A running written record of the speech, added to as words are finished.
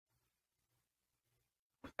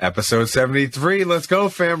Episode 73. Let's go,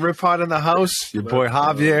 fam. Rip Pod in the house. Your boy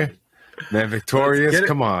Javier. Man, Victorious.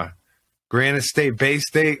 Come on. Granite State, Bay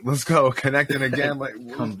State. Let's go. Connecting again. Like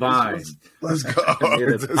combined. Let's go.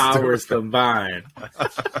 The powers combined.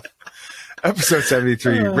 Episode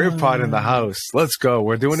 73. Rip Pod in the house. Let's go.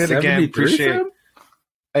 We're doing it again.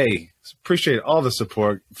 Appreciate all the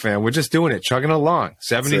support, fam. We're just doing it. Chugging along.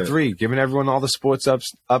 73. Giving everyone all the sports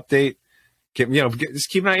update. Just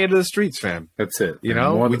keep an eye into the streets, fam. That's it. You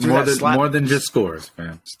know, more than just scores,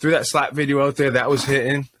 man. Threw that slap video out there, that was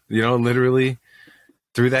hitting. Literally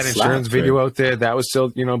threw that insurance video out there, that was still,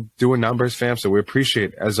 doing numbers, fam. So we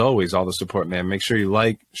appreciate, as always, all the support, man. Make sure you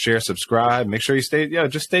like, share, subscribe. Make sure you stay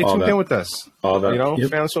tuned in with us. All that. Fam,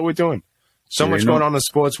 that's what we're doing. So much going on in the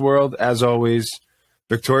sports world, as always.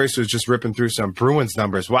 Victorious was just ripping through some Bruins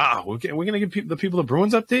numbers. Wow, we're going to give the people a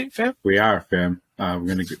Bruins update, fam? We are, fam. We're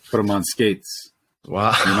going to put them on skates.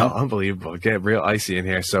 Wow, unbelievable. Get real icy in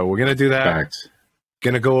here. So we're going to do that. Facts.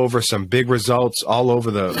 Going to go over some big results all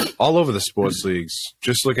over the sports leagues.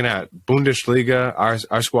 Just looking at Bundesliga,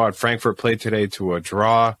 our squad, Frankfurt, played today to a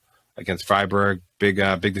draw against Freiburg. Big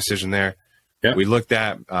decision there. Yep. We looked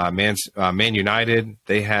at Man United.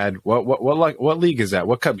 They had what league is that?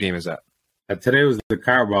 What cup game is that? Today was the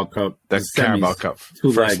Carabao Cup. That's Carabao Cup.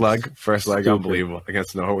 First leg, unbelievable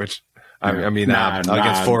against Norwich.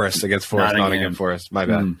 Against Forest. Nottingham Forest. My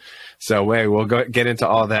bad. So we'll get into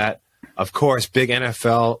all that. Of course, big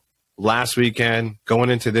NFL last weekend, going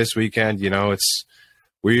into this weekend.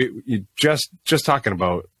 We just talking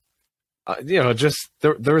about just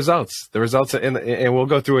the results, and we'll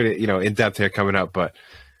go through it in depth here coming up, but.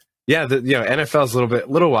 Yeah, NFL's a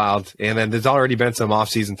little wild, and then there's already been some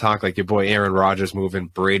offseason talk, like your boy Aaron Rodgers moving,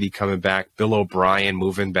 Brady coming back, Bill O'Brien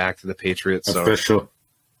moving back to the Patriots. Official.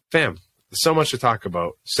 Fam, there's so much to talk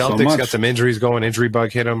about. Celtics got some injuries going. Injury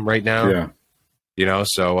bug hit them right now. Yeah.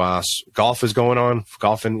 So golf is going on.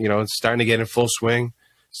 Golfing, it's starting to get in full swing.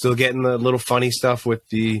 Still getting the little funny stuff with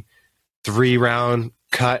the 3-round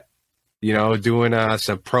cut, doing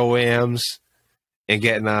some pro-ams and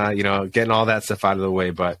getting all that stuff out of the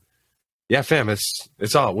way. But yeah, fam,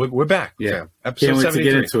 it's all we're back. Yeah, fam. Episode can't wait 73. to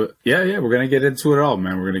get into it. Yeah, we're gonna get into it all,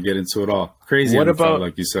 man. We're gonna get into it all. Crazy. What about,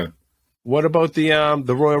 like you said? What about the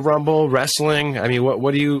Royal Rumble wrestling? I mean,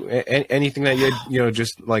 what do you anything that you're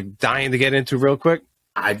just like dying to get into real quick?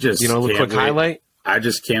 I just a quick highlight. I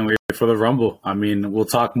just can't wait for the Rumble. I mean, we'll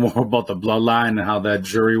talk more about the bloodline and how that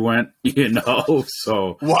jury went.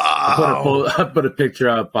 So wow. I put a picture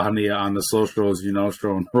up on the socials.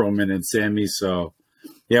 Showing Roman and Sammy. So.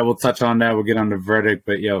 Yeah, we'll touch on that. We'll get on the verdict.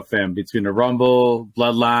 But, fam, between the Rumble,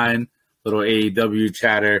 Bloodline, little AEW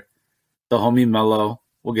chatter, the homie Mello,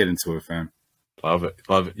 we'll get into it, fam. Love it.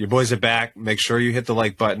 Your boys are back. Make sure you hit the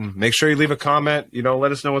like button. Make sure you leave a comment.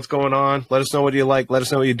 Let us know what's going on. Let us know what you like. Let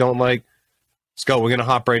us know what you don't like. Let's go. We're going to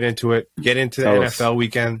hop right into it. Get into the NFL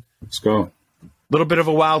weekend. Let's go. A little bit of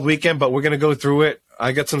a wild weekend, but we're going to go through it.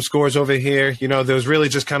 I got some scores over here. There was really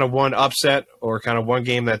just kind of one upset or kind of one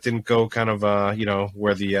game that didn't go kind of,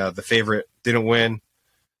 where the favorite didn't win.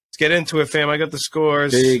 Let's get into it, fam. I got the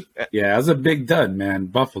scores. That was a big dud, man.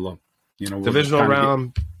 Buffalo. Divisional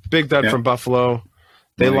round, big dud from Buffalo.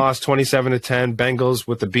 They lost 27-10. Bengals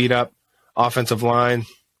with the beat up offensive line.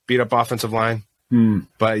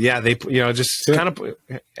 But yeah, they just kind of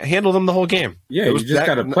handled them the whole game. Yeah, you just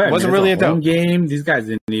got to play. It wasn't really a doubt. Game. These guys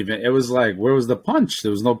didn't even. It was like, where was the punch?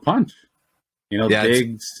 There was no punch.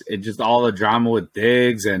 Diggs. It just all the drama with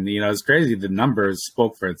Diggs, and it's crazy. The numbers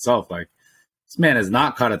spoke for itself. Like, this man has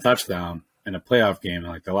not caught a touchdown in a playoff game in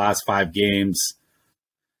like the last 5 games.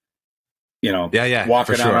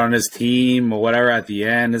 Walking out on his team or whatever at the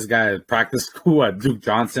end. This guy at practice school at Duke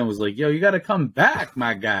Johnson was like, "Yo, you got to come back,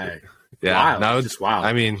 my guy." Yeah, wild. Just wild.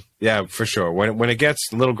 I mean, yeah, for sure. When it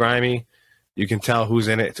gets a little grimy, you can tell who's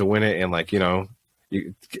in it to win it, and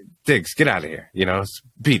Diggs, get out of here.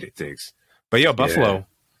 Beat it, Diggs. But Buffalo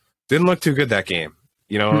didn't look too good that game.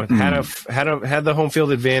 Had the home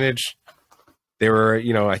field advantage. They were,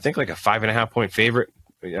 I think like a 5.5 point favorite.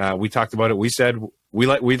 We talked about it. We said we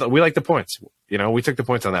like the points. We took the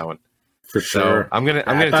points on that one. For sure. So I'm gonna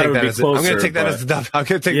take that as a W. I'm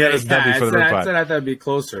gonna take that as a W for the Rip Pod. I said I thought it'd be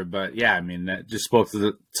closer, but yeah, I mean that just spoke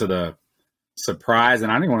to the surprise,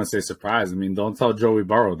 and I didn't want to say surprise. I mean, don't tell Joey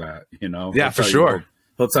Burrow that, Yeah, for sure.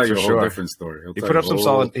 He'll tell you a whole different story. He put up some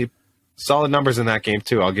solid numbers in that game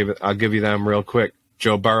too. I'll give you them real quick.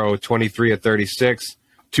 Joe Burrow 23 of 36,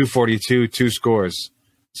 242, 2 scores.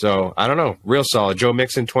 So, I don't know. Real solid. Joe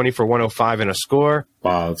Mixon, 20 for 105 in a score.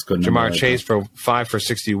 Wow, that's good. Jamar Chase for 5 for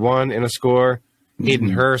 61 in a score. Hayden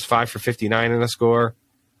Hurst, 5 for 59 in a score.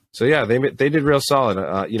 So yeah, they did real solid.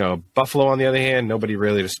 Buffalo on the other hand, nobody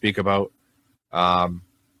really to speak about. I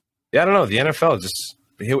don't know. The NFL just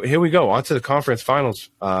here we go on to the conference finals.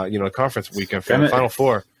 Conference weekend, Final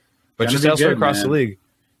Four, but just elsewhere across the league.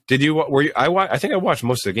 Did you? Were you? I think I watched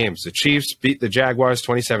most of the games. The Chiefs beat the Jaguars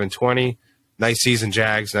 27-20. Nice season,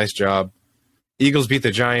 Jags. Nice job. Eagles beat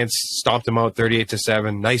the Giants, stomped them out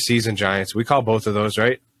 38-7. Nice season, Giants. We call both of those,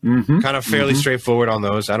 right? Mm-hmm. Kind of fairly straightforward on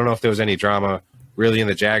those. I don't know if there was any drama really in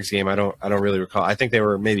the Jags game. I don't really recall. I think they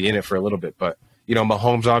were maybe in it for a little bit, but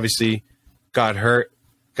Mahomes obviously got hurt,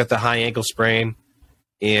 got the high ankle sprain,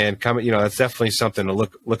 and that's definitely something to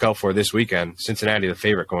look out for this weekend. Cincinnati, the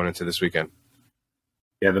favorite going into this weekend.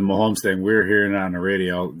 Yeah, the Mahomes thing. We were hearing it on the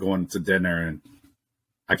radio going to dinner, and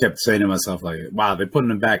I kept saying to myself, like, wow, they're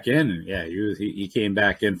putting him back in. And yeah, he came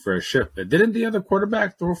back in for a shift. But didn't the other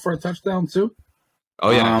quarterback throw for a touchdown too?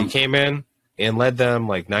 Oh, yeah. He came in and led them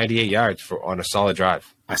like 98 yards on a solid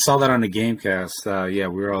drive. I saw that on the Gamecast. We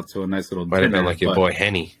were all to a nice little dinner. Might have been like your boy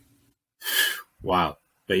Henny. Wow.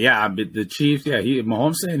 But yeah, the Chiefs,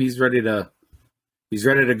 Mahomes saying he's ready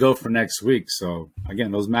to go for next week. So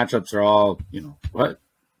again, those matchups are all,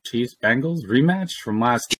 Chiefs Bengals rematch from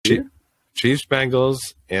last year. Chiefs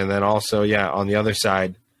Bengals, and then also on the other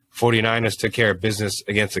side, 49ers took care of business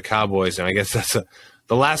against the Cowboys, and I guess that's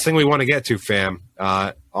the last thing we want to get to, fam.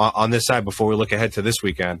 On this side before we look ahead to this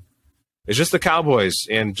weekend, it's just the Cowboys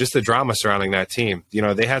and just the drama surrounding that team.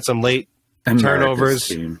 They had some late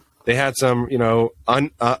turnovers. They had some,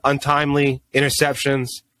 untimely interceptions.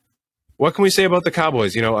 What can we say about the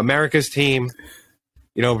Cowboys? America's team.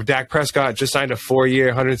 Dak Prescott just signed a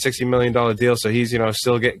 4-year, $160 million deal, so he's,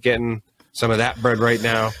 still getting some of that bread right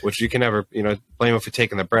now, which you can never, blame him for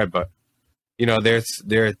taking the bread. But,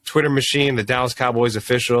 their Twitter machine, the Dallas Cowboys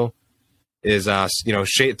official, is,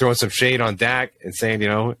 throwing some shade on Dak and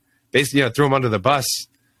saying, basically, threw him under the bus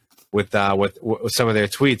with some of their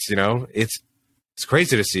tweets. It's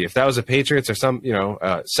crazy to see. If that was a Patriots or some,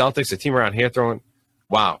 Celtics, a team around here throwing,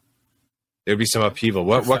 wow, there'd be some upheaval.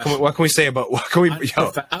 What can we say about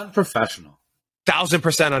unprofessional?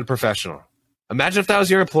 1,000% unprofessional. Imagine if that was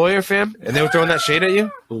your employer, fam, and they were throwing that shade at you.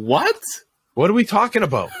 What? What are we talking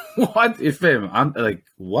about? What, fam? I'm like,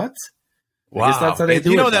 what? Wow. I guess that's how they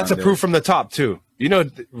do it. That's a proof from the top too.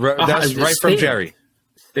 That's right from Jerry.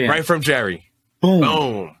 Right from Jerry.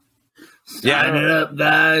 Boom. Sign it up,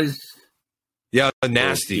 guys. Yeah,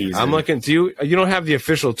 nasty. I'm looking. You don't have the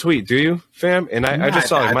official tweet, do you, fam? And I just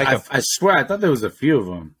saw Micah. I swear, I thought there was a few of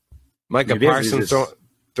them. Micah Parsons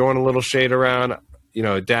throwing a little shade around.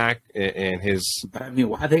 Dak and his. But I mean,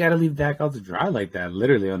 why they got to leave Dak out to dry like that?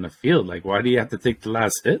 Literally on the field. Like, why do you have to take the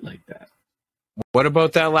last hit like that? What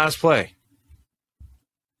about that last play?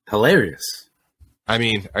 Hilarious. I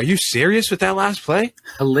mean, are you serious with that last play?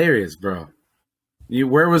 Hilarious, bro.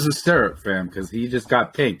 Where was the stirrup, fam? Because he just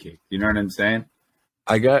got pancaked. You know what I'm saying?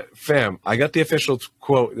 I got the official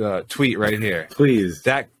tweet right here. Please.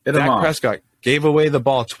 Dak Prescott gave away the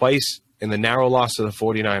ball twice in the narrow loss to the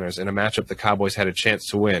 49ers in a matchup the Cowboys had a chance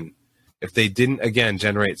to win if they didn't again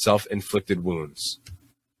generate self-inflicted wounds.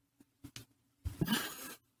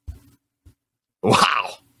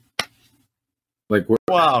 Wow. Like,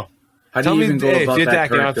 wow. How do you even go about if you're that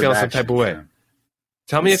Dak, you're not feeling some type of way.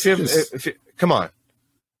 Tell me if you come on.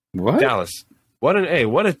 What? Dallas. What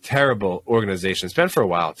a terrible organization. It's been for a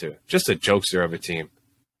while too. Just a jokester of a team.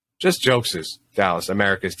 Just jokesters. Dallas,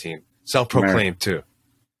 America's team. Self-proclaimed too.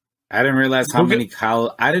 I didn't realize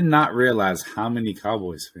I did not realize how many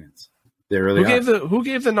Cowboys fans there really are. Who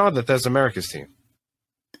gave the nod that that's America's team?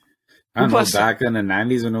 I don't know, back in the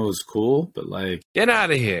 90s when it was cool, but like... Get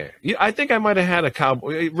out of here. I think I might have had a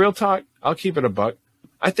Cowboy... Real talk, I'll keep it a buck.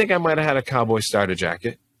 I think I might have had a Cowboy starter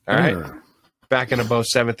jacket. All right? Back in about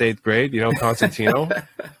 7th, 8th grade, Constantino.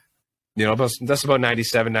 That's about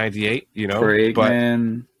 97, 98,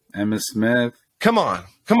 Aikman, Emma Smith. Come on,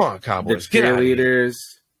 Cowboys. The cheerleaders.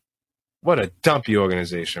 What a dumpy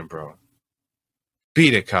organization, bro.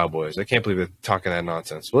 Beat it, Cowboys. I can't believe they're talking that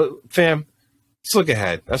nonsense. Well, fam, let's look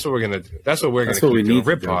ahead. That's what we're going to do. That's what we're going to keep doing.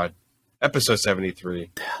 Rip Pod, episode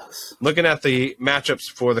 73. Dallas. Looking at the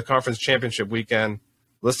matchups for the conference championship weekend,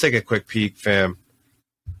 let's take a quick peek, fam.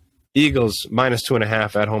 Eagles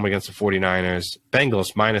 -2.5 at home against the 49ers.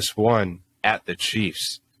 Bengals -1 at the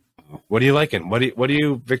Chiefs. What are you liking? What do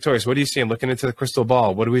you, Victorious, what are you seeing? Looking into the crystal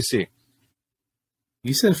ball, what do we see?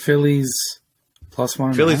 You said Philly's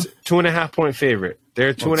 +1.5? Philly's 2.5-point favorite.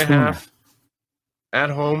 They're 2.5 at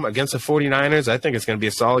home against the 49ers. I think it's going to be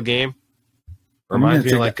a solid game. Reminds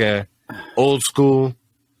me of like a old school,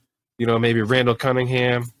 maybe Randall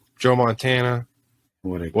Cunningham, Joe Montana.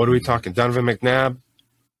 What are we talking? Donovan McNabb,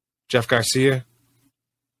 Jeff Garcia.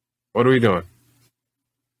 What are we doing?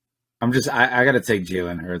 I got to take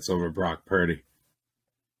Jalen Hurts over Brock Purdy.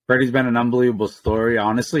 Purdy's been an unbelievable story.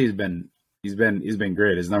 Honestly, he's been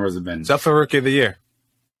great. His numbers have been Except for Rookie of the Year.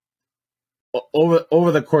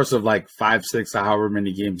 Over the course of like 5, 6, or however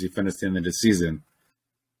many games he finished in the season.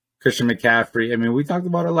 Christian McCaffrey. I mean, we talked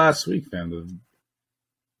about it last week, fam. The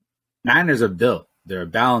Niners are built. They're a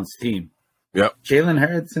balanced team. Yep. Jalen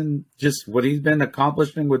Hurts and just what he's been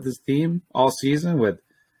accomplishing with his team all season with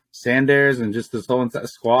Sanders and just this whole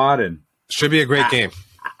squad, and should be a great game.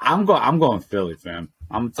 I'm going Philly, fam.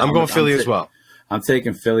 I'm going Philly as well. I'm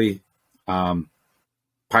taking Philly. Probably,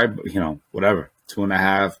 whatever,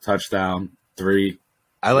 2.5 touchdown, 3.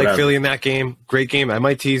 I like Philly in that game. Great game. I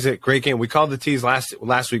might tease it. Great game. We called the tease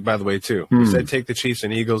last week, by the way, too. We said take the Chiefs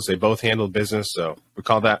and Eagles. They both handled business, so we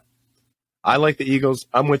called that. I like the Eagles.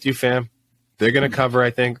 I'm with you, fam. They're going to cover,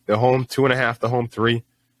 I think. The home 2.5, the home 3.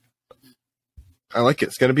 I like it.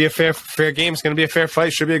 It's going to be a fair game. It's going to be a fair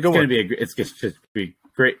fight. Should be a good one. It's going to be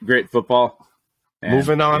great football. And,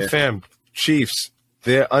 moving on, fam. Chiefs,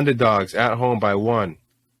 they're underdogs at home by 1.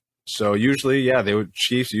 So usually,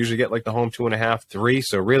 Chiefs usually get like the home 2.5, 3.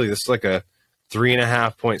 So really, this is like a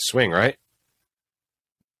 3.5 point swing, right?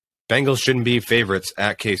 Bengals shouldn't be favorites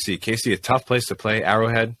at KC. KC, a tough place to play.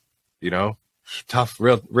 Arrowhead, tough,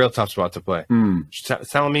 real tough spot to play.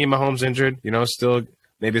 Telling me Mahomes injured, still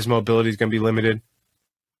maybe his mobility is going to be limited.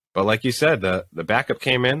 But like you said, the backup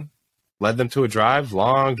came in, led them to a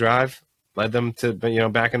long drive, led them to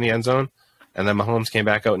back in the end zone. And then Mahomes came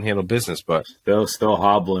back out and handled business, but still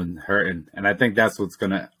hobbling, hurting, and I think that's what's going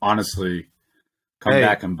to honestly come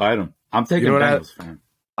back and bite him. I'm taking Bengals, fam.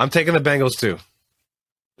 I'm taking the Bengals too.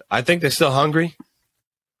 I think they're still hungry.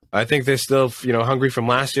 I think they're still, hungry from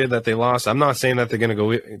last year that they lost. I'm not saying that they're going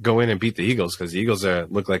to go in and beat the Eagles because the Eagles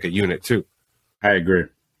look like a unit too. I agree,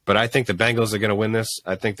 but I think the Bengals are going to win this.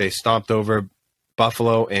 I think they stomped over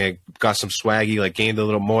Buffalo and got some swaggy, like gained a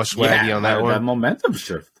little more swaggy on that one. That momentum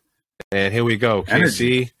shift. And here we go.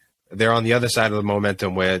 KC, they're on the other side of the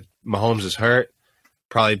momentum where Mahomes is hurt.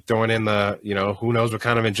 Probably throwing in the, who knows what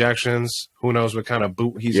kind of injections, who knows what kind of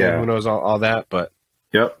boot he's in, who knows all that. But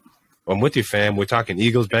yep, I'm with you, fam. We're talking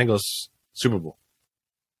Eagles, Bengals, Super Bowl.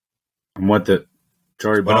 I'm with it.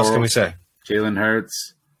 Joey Burrow, what else can we say? Jalen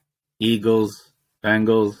Hurts, Eagles,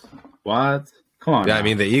 Bengals. What? Come on. Yeah, now. I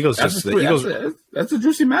mean, the Eagles that's a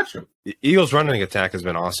juicy matchup. The Eagles' running attack has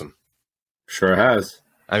been awesome. Sure has.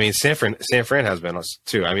 I mean, San Fran has been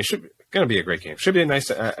too. I mean, going to be a great game. Should be a nice,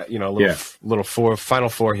 little final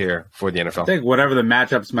four here for the NFL. I think whatever the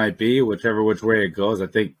matchups might be, which way it goes, I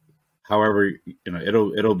think, however,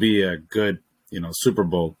 it'll be a good, Super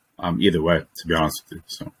Bowl either way. To be honest with you,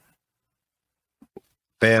 so.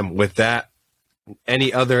 Bam. With that,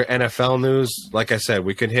 any other NFL news? Like I said,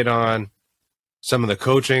 we could hit on some of the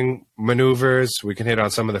coaching maneuvers. We can hit on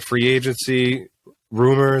some of the free agency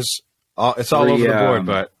rumors. It's all over the board,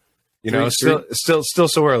 but still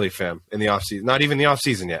so early, fam. In the offseason, not even the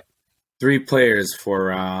offseason yet. 3 players for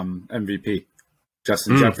MVP: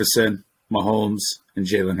 Justin Jefferson, Mahomes, and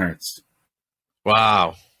Jalen Hurts.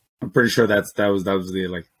 Wow, I'm pretty sure that was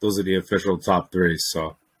those are the official top 3.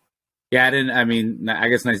 So yeah, I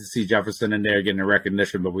guess nice to see Jefferson in there getting a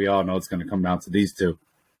recognition, but we all know it's going to come down to these 2.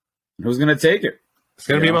 And who's going to take it? It's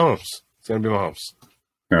going to be Mahomes. It's going to be Mahomes.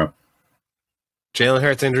 Yeah. Jalen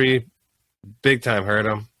Hurts injury. Big time hurt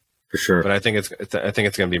him for sure, but I think it's going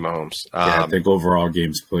to be Mahomes. I think overall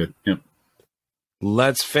game split. Yep.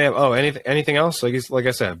 Let's fam. Oh, anything else? Like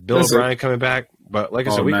I said, Bill O'Brien coming back, but like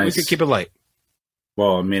I said, we could keep it light.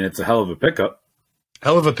 Well, I mean, it's a hell of a pickup.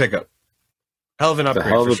 Hell of an upgrade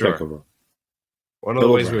for sure. Pickup. One of the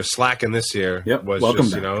ways we were slacking this year was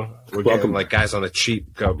just we're getting like guys on the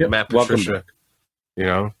cheap. Matt Patricia,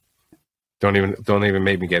 don't even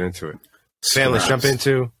make me get into it. Sam, let's jump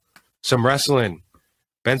into some wrestling.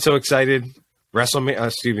 Been so excited. Not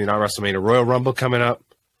WrestleMania. Royal Rumble coming up.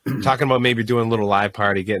 Talking about maybe doing a little live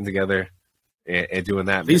party, getting together and doing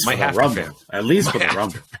that. At least for the Rumble. At least for the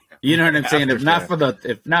Rumble. You know what I'm saying? If not for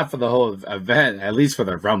the whole event, at least for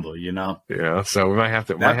the Rumble, Yeah, so we might have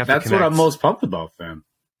to that's what I'm most pumped about, fam.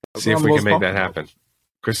 See if we can make that happen.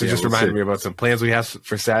 Chris just reminded me about some plans we have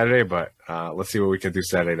for Saturday, but let's see what we can do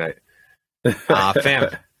Saturday night. Fam,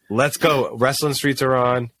 let's go. Wrestling streets are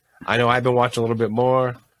on. I know I've been watching a little bit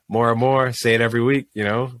more and more. Say it every week,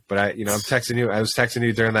 but I'm texting you. I was texting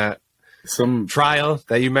you during that some trial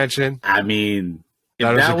that you mentioned. I mean,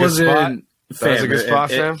 that was a good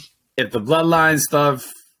spot, fam. If the bloodline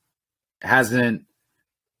stuff hasn't,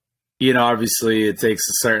 obviously it takes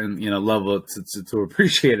a certain, level to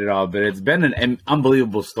appreciate it all, but it's been an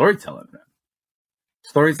unbelievable storytelling, man.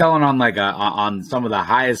 storytelling on like on some of the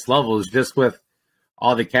highest levels, just with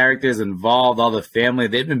all the characters involved, all the family.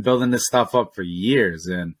 They've been building this stuff up for years,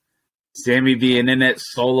 and Sammy being in it,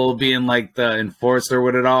 Solo being like the enforcer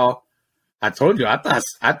with it all. I told you, I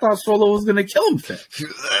thought Solo was gonna kill him.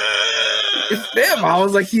 Fam. I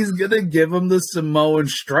was like, he's gonna give him the Samoan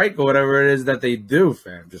strike or whatever it is that they do,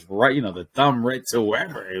 fam. Just right, the thumb right to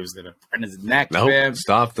whoever he was gonna print his neck. Nope, fam.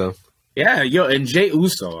 Stopped them. Yeah, and Jey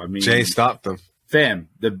Uso. I mean, Jay stopped them. Fam,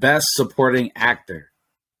 the best supporting actor.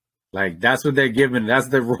 Like, that's what they're giving. That's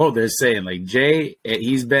the role they're saying. Like, Jay,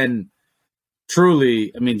 he's been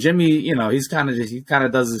truly. I mean, Jimmy, he kind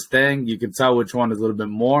of does his thing. You can tell which one is a little bit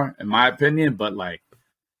more, in my opinion. But like,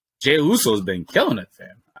 Jey Uso's been killing it,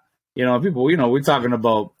 fam. People, we're talking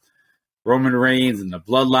about Roman Reigns and the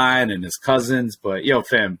bloodline and his cousins, but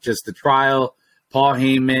fam, just the trial, Paul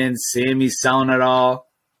Heyman, Sammy selling it all.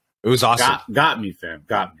 It was awesome. Got me, fam.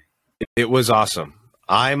 Got me. It was awesome.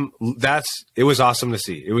 It was awesome to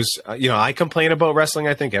see. It was, I complain about wrestling,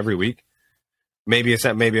 I think, every week. Maybe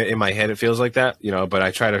in my head it feels like that, but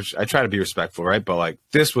I try to be respectful, right? But like,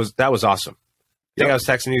 that was awesome. I think I was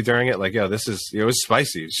texting you during it, like, it was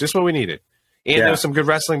spicy. It's just what we needed. And there was some good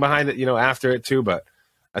wrestling behind it, after it too. But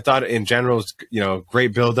I thought in general, it was,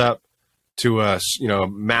 great build up to a,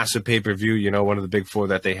 massive pay-per-view, one of the big four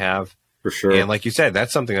that they have. For sure. And like you said,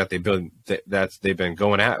 that's something that they've been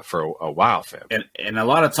going at for a while, fam. And a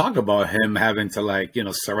lot of talk about him having to, like,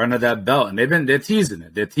 surrender that belt. And they're teasing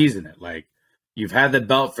it. They're teasing it. Like, you've had the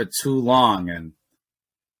belt for too long, and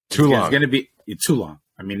it's going to be too long.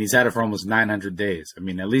 I mean, he's had it for almost 900 days. I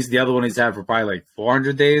mean, at least the other one he's had for probably like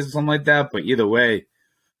 400 days or something like that. But either way,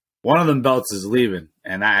 one of them belts is leaving.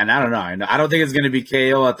 And I don't know. I don't think it's going to be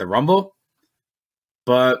KO at the Rumble.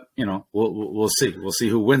 But, we'll see. We'll see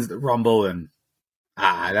who wins the Rumble. And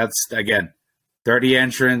that's, again, 30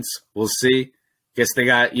 entrants. We'll see. Guess they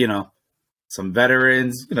got, some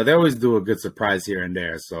veterans. They always do a good surprise here and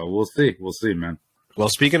there. So we'll see. We'll see, man. Well,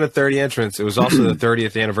 speaking of 30 entrants, it was also the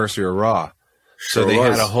 30th anniversary of Raw. So they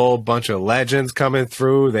had a whole bunch of legends coming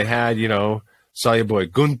through. They had, saw your boy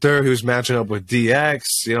Gunther, who's matching up with DX.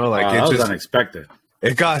 That was unexpected.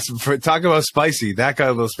 It got, talk about spicy. That got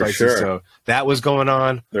a little spicy. Sure. So that was going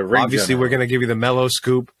on. Obviously, we're going to give you the mellow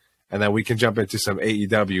scoop, and then we can jump into some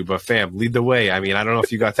AEW. But fam, lead the way. I mean, I don't know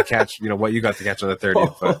if you got to catch, what you got to catch on the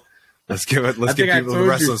 30th, but let's give people the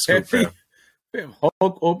wrestling scoop, fam.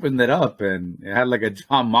 Hulk opened it up and it had like a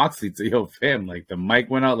John Moxley to fam. Like the mic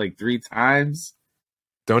went out like 3 times.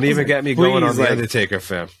 Don't even get me going on the Undertaker,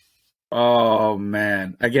 fam. Oh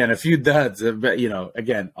man! Again, a few duds. But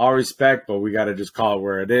again, all respect, but we got to just call it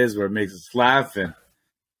where it is, where it makes us laugh. And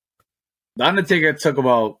the Undertaker took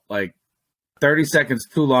about like 30 seconds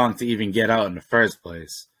too long to even get out in the first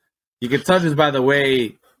place. You can tell just by the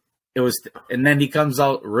way it was, and then he comes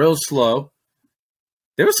out real slow.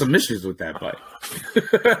 There were some issues with that bike,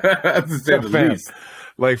 to say the least.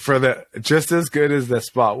 Like just as good as the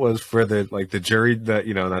spot was for the jury,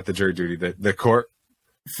 not the jury duty, the court.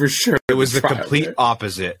 For sure. It was the complete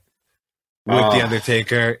opposite with The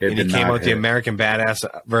Undertaker, and he came out with the American Badass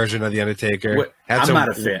version of The Undertaker. I'm not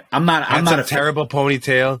a fan. I'm not a terrible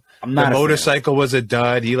ponytail. The motorcycle was a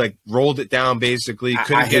dud. He rolled it down basically.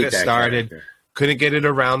 Couldn't get it started. Character. Couldn't get it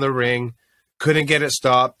around the ring. Couldn't get it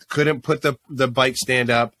stopped. Couldn't put the bike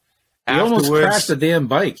stand up. He almost crashed the damn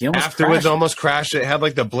bike. Almost crashed it. Had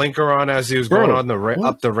like the blinker on as he was going on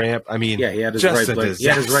up the ramp. I mean, yeah, he had his right blinker. He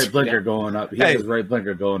had his right blinker going up.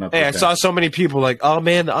 Hey, I saw so many people like, oh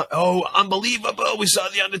man, unbelievable. We saw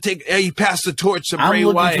the Undertaker. Hey, he passed the torch to Bray Wyatt.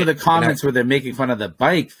 I'm looking for the comments where they're making fun of the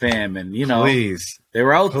bike, fam, and please, they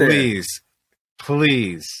were out there.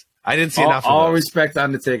 Please. I didn't see enough of all respect to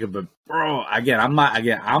Undertaker, but bro, I'm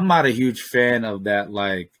not a huge fan of that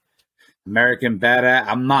like American Badass.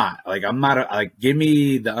 I'm not give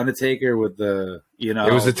me the Undertaker with the It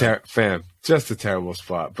was just a terrible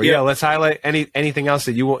spot. But yeah, let's highlight anything else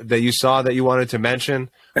that you saw that you wanted to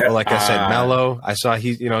mention. Or like I said, Mello. I saw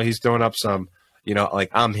he's throwing up some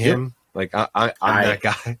I'm him. Like I'm that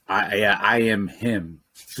guy. I am him.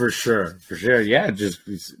 For sure. Yeah, just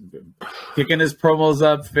kicking his promos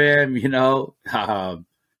up, fam,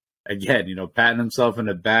 again, patting himself in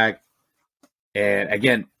the back. And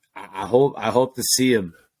again, I hope to see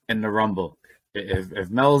him in the Rumble. If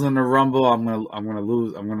Mel's in the Rumble, I'm gonna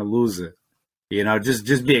lose it.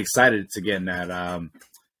 Just be excited to get in that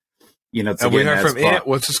And we heard from spot. Ant.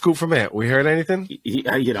 What's the scoop from Ant? We heard anything?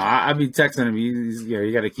 I've been texting him.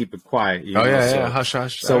 You got to keep it quiet. Hush,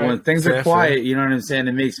 hush. So when things are quiet, you know what I'm saying?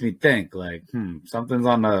 It makes me think like, something's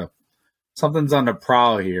on the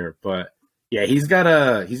prowl here. But yeah, he's got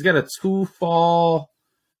a 2 fall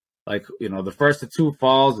like, you know, the first of 2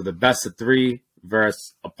 falls or the best of 3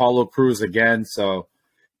 versus Apollo Crews again. So,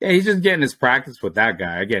 yeah, he's just getting his practice with that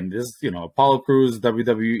guy. Again, this, you know, Apollo Crews,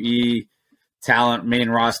 WWE talent, main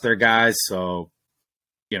roster guys. So,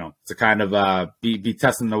 you know, to kind of be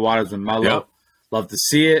testing the waters with Melo. Yep. Love to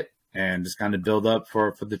see it and just kind of build up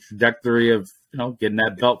for the trajectory of, you know, getting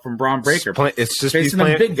that belt from Braun Breaker. It's just facing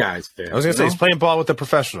them big guys. There, I was going to say, he's playing ball with the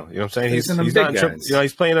professional. You know what I'm saying? He's not, you know,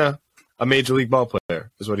 he's playing a major league ball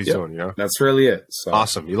player is what he's doing, you know? That's really it. So.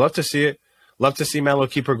 Awesome. You love to see it. Love to see Melo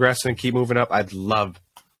keep progressing, keep moving up. I'd love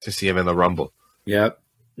to see him in the Rumble. Yep.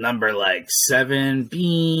 Number like 7,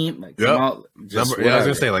 beam. Like, yep. I was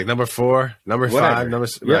gonna say like number 4, number 5,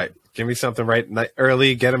 right. Give me something right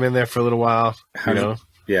early. Get him in there for a little while. You know.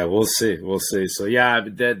 Yeah, we'll see. So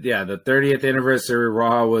the 30th anniversary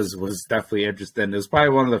Raw was definitely interesting. It was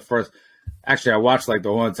probably one of the first. Actually, I watched like the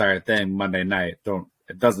whole entire thing Monday night.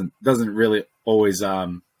 It doesn't really always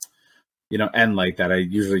end like that. I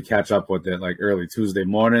usually catch up with it like early Tuesday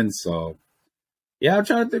morning. So yeah, I'm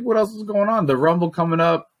trying to think what else is going on. The Rumble coming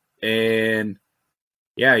up. And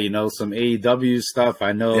yeah, you know, some AEW stuff.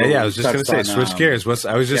 I know. Yeah. I was just gonna say, switch gears.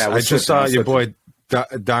 I just saw your boy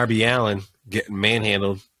Darby Allin getting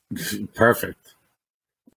manhandled. Perfect.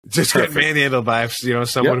 Just getting manhandled by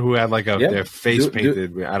someone who had like their face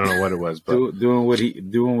painted. I don't know what it was, but doing what he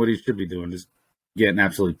should be doing, just getting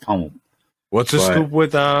absolutely pummeled. What's the scoop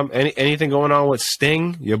with anything going on with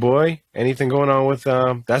Sting, your boy? Anything going on with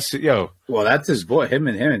Well, that's his boy. Him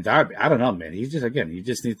and Darby. I don't know, man. He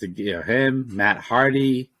just needs to get him, Matt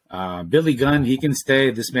Hardy, Billy Gunn. He can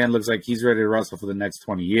stay. This man looks like he's ready to wrestle for the next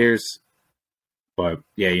 20 years. But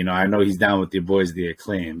yeah, you know, I know he's down with the boys, the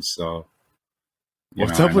Acclaim. So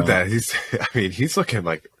what's up with that? He's looking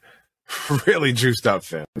like really juiced up,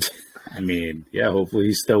 fam. I mean, yeah. Hopefully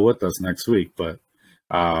he's still with us next week, but.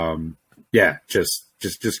 Yeah, just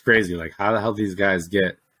crazy. Like, how the hell these guys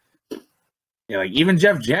get? Yeah, like even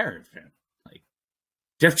Jeff Jarrett, man. Like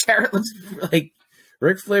Jeff Jarrett looks like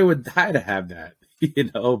Ric Flair would die to have that, you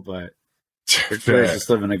know. But Ric Flair's just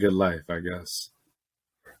living a good life, I guess.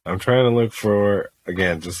 I'm trying to look for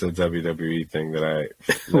just a WWE thing that I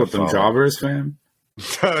with them jobbers, fam.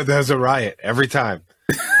 There's a riot every time.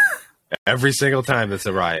 Every single time, there's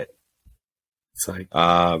a riot. It's like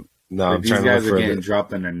no, like these guys are getting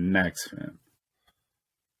dropped in their necks, man.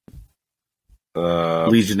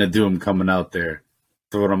 Legion of Doom coming out there,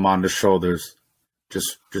 throwing them on the shoulders,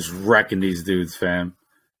 just wrecking these dudes, fam,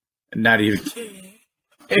 and not even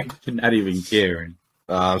caring.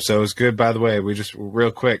 So it was good. By the way, we just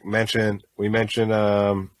real quick mentioned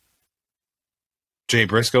Jay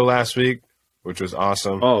Briscoe last week, which was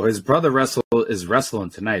awesome. Oh, his brother is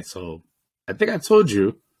wrestling tonight, so I think I told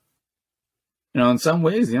you. You know, in some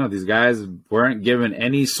ways, you know, these guys weren't given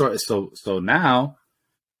any sort. So now,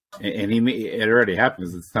 and it already happened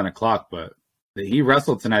because it's 10:00. But he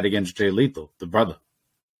wrestled tonight against Jay Lethal, the brother.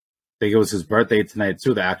 I think it was his birthday tonight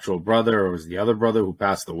too. The actual brother, or it was the other brother who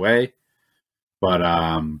passed away. But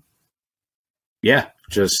yeah,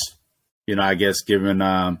 just I guess given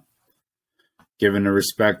the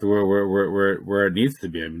respect where it needs to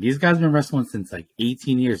be. I mean, these guys have been wrestling since like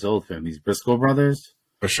 18 years old, fam. These Briscoe brothers.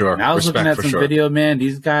 For sure. And I was looking at some video, man.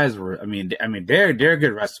 These guys were, I mean, they're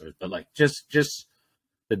good wrestlers, but like just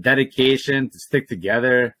the dedication to stick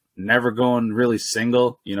together, never going really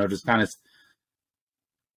single, just kind of,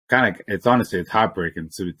 it's honestly, it's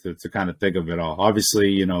heartbreaking to kind of think of it all.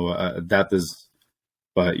 Obviously, death is,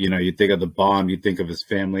 but you think of the bond, you think of his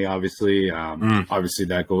family, obviously. Obviously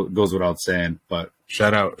that goes without saying, but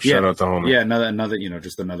shout out to homie. Yeah. Another,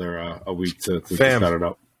 just another a week to start it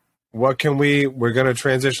up. We're going to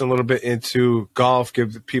transition a little bit into golf,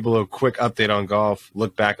 give people a quick update on golf,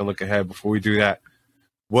 look back and look ahead. Before we do that,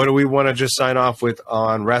 what do we want to just sign off with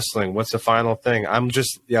on wrestling? What's the final thing? I'm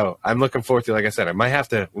looking forward to, like I said, we might have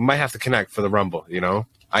to connect for the Rumble,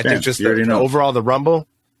 I think just overall the Rumble,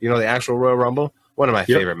 the actual Royal Rumble, one of my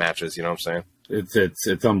favorite matches, you know what I'm saying?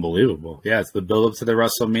 It's unbelievable. Yeah, it's the build up to the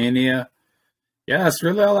WrestleMania. Yeah, that's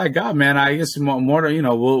really all I got, man. I guess more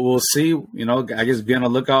to, we'll see, I guess be on the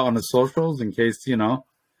lookout on the socials in case, we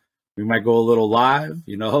might go a little live,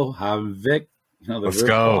 have Vic, let's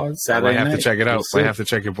go. Saturday night. Have to check it out. Might have to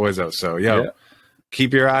check your boys out. So,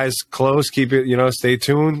 keep your eyes closed. Keep it, stay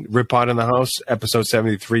tuned. Rip Pod in the House, episode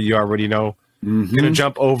 73. You already know. Mm-hmm. Gonna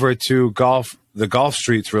jump over to the golf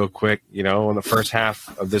streets real quick, in the first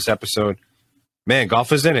half of this episode. Man,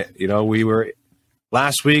 golf is in it. We were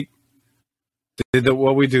last week.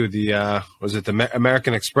 What we do, was it the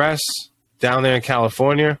American Express down there in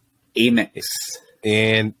California? Amex.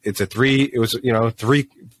 And it's a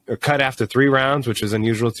cut after 3 rounds, which is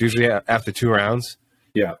unusual. It's usually after 2 rounds.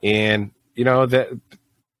 Yeah. And, that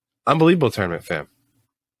unbelievable tournament, fam.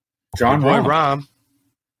 Jon Rahm,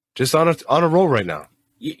 just on a roll right now.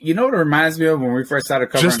 You know what it reminds me of when we first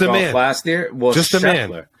started covering golf last year? Well, just Scheffler. A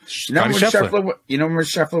man. You know when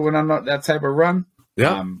Scheffler went on that type of run?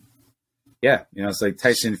 Yeah. It's like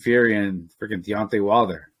Tyson Fury and freaking Deontay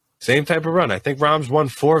Wilder. Same type of run. I think Rahm's won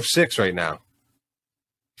 4 of 6 right now.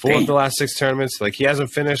 4 of the last 6 tournaments. Like, he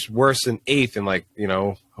hasn't finished worse than 8th in, like, who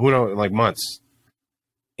knows, in, like, months.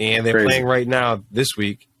 And they're playing right now this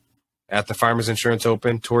week at the Farmers Insurance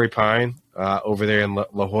Open, Torrey Pine, over there in La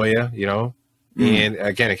Jolla, and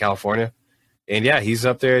again in California. And yeah, he's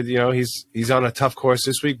up there. He's on a tough course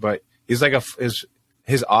this week, but he's like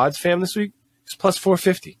his odds, fam, this week is plus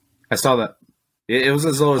 450. I saw that. It was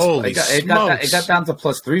as low as it got down to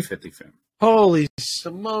plus 350, fam. Holy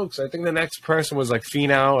smokes! I think the next person was like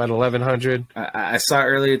Finau at 1100. I saw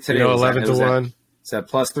earlier today. 11 to 1. It's at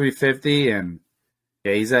plus 350, and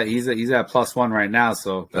yeah, he's at plus 1 right now.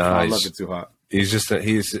 So that's not looking too hot. He's just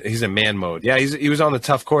he's in man mode. Yeah, he was on the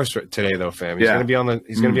tough course today though, fam. He's gonna be on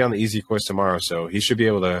the easy course tomorrow, so he should be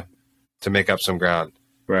able to make up some ground.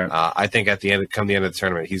 Right. I think at the end of the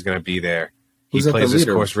tournament, he's gonna be there. He plays this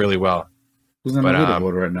course really well. Who's on the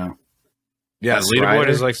leaderboard right now? Yeah, the leaderboard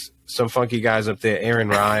is like some funky guys up there. Aaron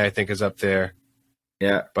Rai, I think, is up there.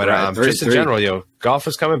 Yeah, but just in general, golf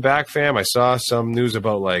is coming back, fam. I saw some news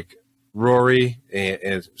about like Rory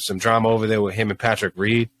and some drama over there with him and Patrick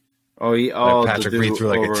Reed. Patrick Reed threw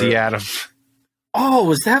like a tee at him. Oh,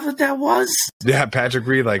 was that what that was? Yeah, Patrick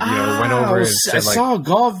Reed went over and said, I saw a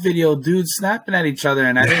golf video, dude, snapping at each other,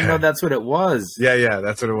 and I didn't know that's what it was. Yeah,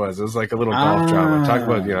 that's what it was. It was like a little golf drama. Talk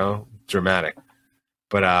about, dramatic.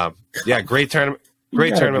 But, great tournament.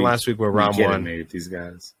 Great tournament last week where Rahm won these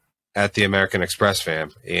guys at the American Express,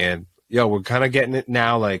 fam. And, we're kind of getting it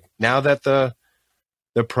now. Like, now that the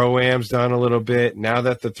Pro-Am's done a little bit, now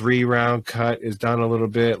that the 3-round cut is done a little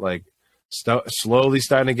bit, like, slowly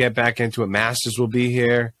starting to get back into it. Masters will be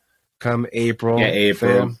here come April. Yeah,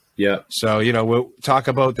 April. Fam. Yeah. So, we'll talk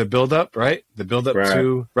about the build-up, right? The build-up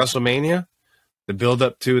to WrestleMania. The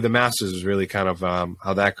build-up to the Masters is really kind of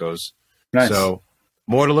how that goes. Nice. So,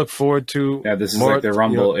 more to look forward to. Yeah, this is like the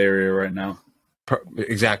Rumble area right now.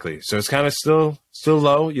 Exactly. So, it's kind of still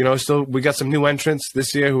low. Still we got some new entrants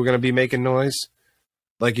this year who are going to be making noise.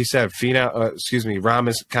 Like you said, Rahm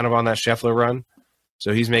is kind of on that Scheffler run.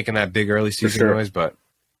 So he's making that big early season noise, but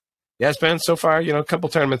yeah, it's been so far, a couple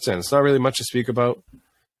tournaments in. It's not really much to speak about.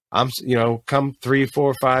 Come 3,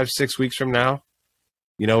 4, 5, 6 weeks from now,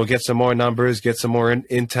 we'll get some more numbers, get some more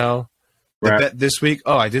intel. The bet this week,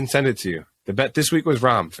 I didn't send it to you. The bet this week was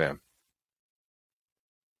Rahm, fam.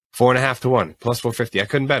 4.5 to 1, plus 450. I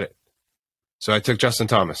couldn't bet it. So I took Justin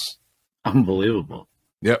Thomas. Unbelievable.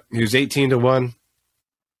 Yep. He was 18 to 1.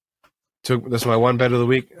 That's my one bet of the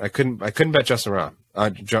week. I couldn't bet Justin Rahm.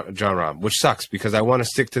 Jon Rahm, which sucks because I want to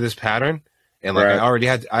stick to this pattern, and I already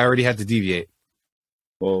had to deviate.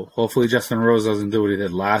 Well, hopefully Justin Rose doesn't do what he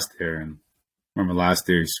did last year. And remember last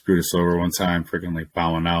year he screwed us over one time, freaking like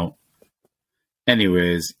bowing out.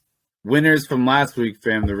 Anyways, winners from last week,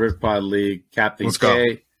 fam. The Ripod League, Captain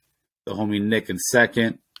K, the homie Nick in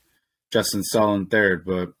second, Justin Sull in third.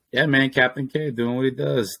 But yeah, man, Captain K doing what he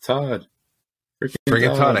does. Todd.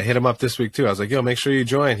 Friggin' Todd, I hit him up this week too. I was like, "Yo, make sure you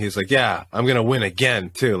join." He's like, "Yeah, I'm gonna win again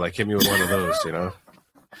too." Like, hit me with one of those,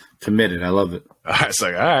 Committed, I love it. I was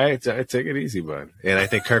like, "All right, take it easy, bud." And I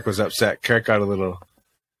think Kirk was upset. Kirk got a little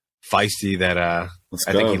feisty that I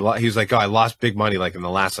think he was like, "Oh, I lost big money like in the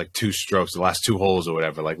last 2 strokes, the last 2 holes or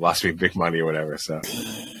whatever. Like, lost me big money or whatever." So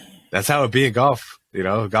that's how it be in golf.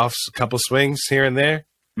 Golf's a couple swings here and there.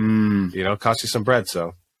 Cost you some bread.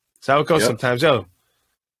 So that's how it goes sometimes. Yo.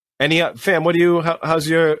 Fam, how's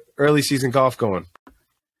your early season golf going?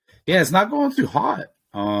 Yeah, it's not going too hot.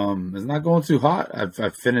 It's not going too hot.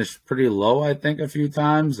 I've finished pretty low, I think, a few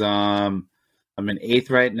times. I'm in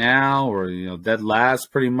 8th right now, or dead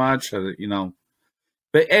last, pretty much.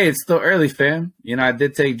 But hey, it's still early, fam. I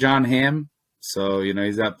did take John Hamm, so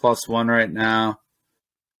he's at plus 1 right now.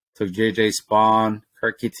 Took JJ Spawn,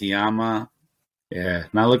 Kurt Kitayama. Yeah,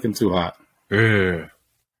 not looking too hot. Yeah,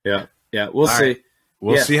 we'll see. Right.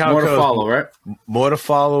 We'll see how it goes. More to follow, right? More to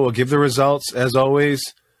follow. We'll give the results as always.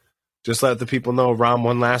 Just let the people know Rahm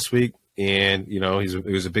won last week, and he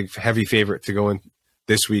was a big, heavy favorite to go in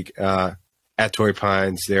this week at Torrey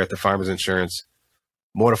Pines there at the Farmers Insurance.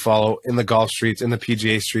 More to follow in the golf streets, in the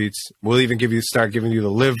PGA streets. We'll even start giving you the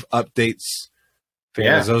live updates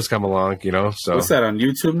as those come along. So what's that on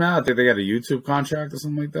YouTube now? I think they got a YouTube contract or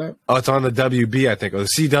something like that. Oh, it's on the WB, I think, or the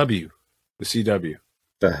CW. The CW.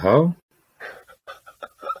 The hell?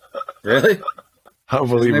 Really?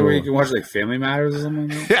 Unbelievable. Isn't that where you can watch like Family Matters or something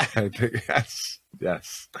like that? Yeah,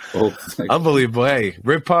 yes. Oh, unbelievable. Hey,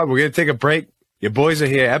 Rip Pod, we're going to take a break. Your boys are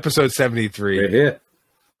here, episode 73. We're here.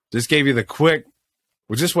 Just gave you the quick.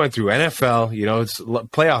 We just went through NFL. You know, it's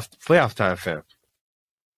playoff time, fam.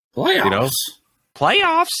 Playoffs? You know?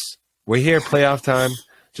 Playoffs. We're here, playoff time.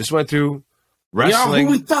 Just went through wrestling.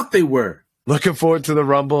 Yeah, who we thought they were. Looking forward to the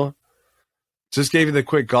Rumble. Just gave you the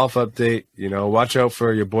quick golf update. You know, watch out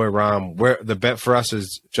for your boy Rom. Where the bet for us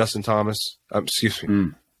is Justin Thomas. Excuse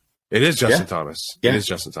me. It is Justin Thomas. Yeah. It is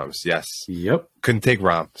Justin Thomas. Yes. Yep. Couldn't take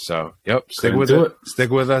Rom. So, yep. Stick with it. Stick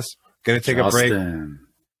with us. Gonna take a break.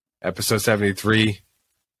 Episode 73.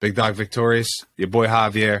 Big Dog Victorious. Your boy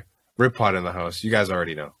Javier. Rip Pod in the house. You guys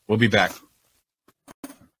already know. We'll be back.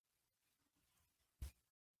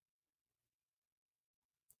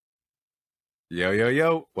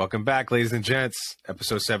 Yo. Welcome back, ladies and gents.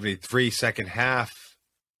 Episode 73, second half.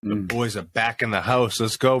 The boys are back in the house.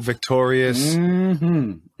 Let's go, Victorious.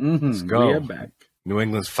 Let's go. We are back. New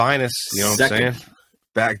England's finest. You know what I'm saying?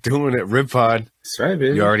 Back doing it. Rip Pod. That's right,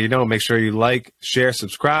 baby. You already know. Make sure you like, share,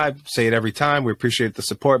 subscribe. Say it every time. We appreciate the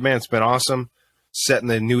support, man. It's been awesome. Setting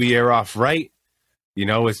the new year off right. You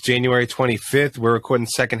know, it's January 25th. We're recording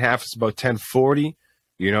second half. It's about 10:40.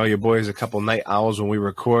 You know, your boy's a couple night owls when we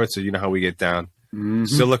record, so you know how we get down.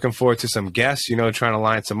 Still looking forward to some guests, you know, trying to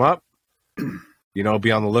line some up. You know,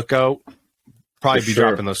 be on the lookout. Probably be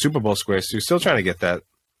dropping those Super Bowl squares, too. Still trying to get that,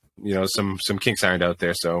 you know, some kinks ironed out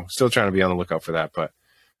there, so still trying to be on the lookout for that. But,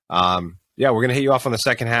 yeah, we're going to hit you off on the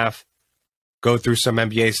second half, go through some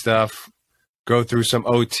NBA stuff, go through some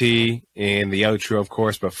OT and the outro, of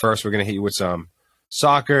course. But first, we're going to hit you with some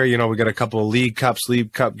soccer. You know, we got a couple of League Cup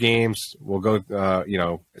games. We'll go,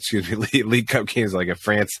 League Cup games like in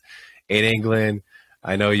France, in England.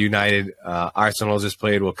 I know United, Arsenal just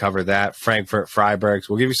played. We'll cover that. Frankfurt, Freiburg.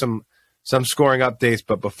 We'll give you some scoring updates.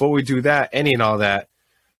 But before we do that, any and all that,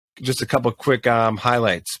 just a couple quick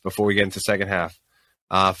highlights before we get into second half.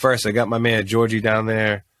 First, I got my man Georgie down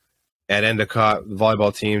there at Endicott, the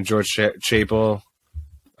volleyball team. George Chapel,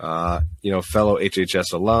 fellow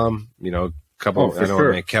HHS alum. You know, I know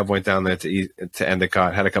my man Kev went down there to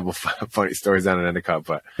Endicott. Had a couple funny stories down at Endicott.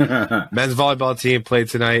 But men's volleyball team played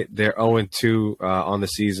tonight. They're 0-2 on the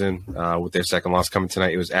season with their second loss coming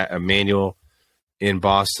tonight. It was at Emmanuel in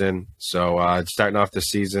Boston. So starting off the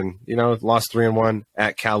season, you know, lost 3-1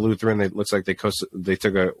 at Cal Lutheran. It looks like they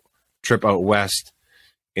took a trip out west,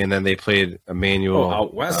 and then they played Emmanuel. Oh,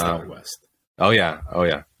 out west. Oh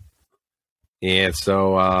yeah. And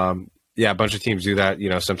so, a bunch of teams do that. You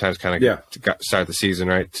know, sometimes kind of start the season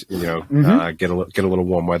right. You know, get a little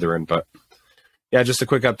warm weather in. But yeah, just a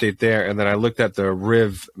quick update there. And then I looked at the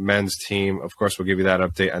Riv men's team. Of course, we'll give you that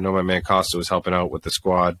update. I know my man Costa was helping out with the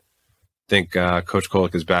squad. I think Coach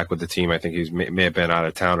Kolek is back with the team. I think he may have been out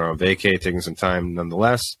of town or on vacay, taking some time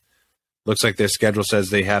nonetheless. Looks like their schedule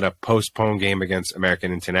says they had a postponed game against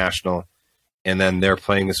American International, and then they're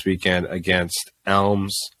playing this weekend against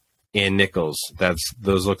Elms and Nichols.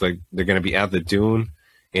 Those look like they're going to be at the Dune,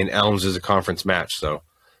 and Elms is a conference match. So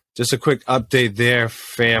just a quick update there,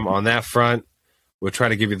 fam, on that front. We'll try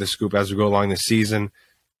to give you the scoop as we go along the season.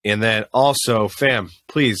 And then also, fam,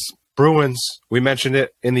 please, Bruins, we mentioned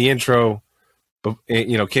it in the intro,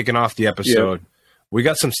 you know, kicking off the episode. Yep. We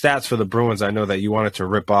got some stats for the Bruins I know that you wanted to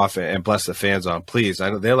rip off and bless the fans on. Please, I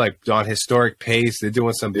know they're like on historic pace. They're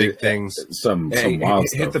doing some big things. Some wild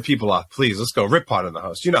stuff. Hit the people off, please. Let's go. Rip Pod in the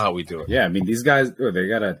house. You know how we do it. Yeah, I mean, these guys, they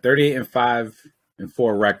got a 38-5-4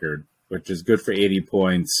 record, which is good for 80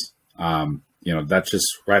 points. You know, that's just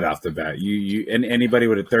right off the bat. And anybody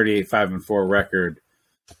with a 38-5-4 record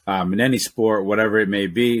in any sport, whatever it may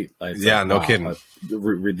be, no kidding,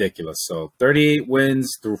 ridiculous. So 38 wins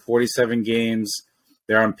through 47 games.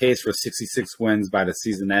 They're on pace for 66 wins by the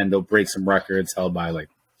season end. They'll break some records held by like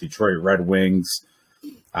Detroit Red Wings,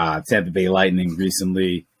 Tampa Bay Lightning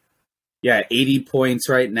recently. Yeah, 80 points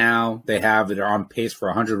right now. They're on pace for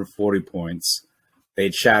 140 points.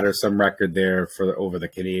 They'd shatter some record there over the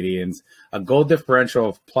Canadians. A goal differential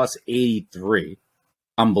of plus 83.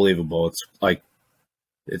 Unbelievable.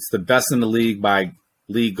 It's the best in the league by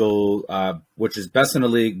league goal, which is best in the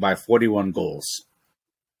league by 41 goals.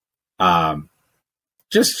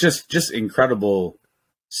 Just incredible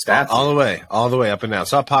stats. All the way up and down.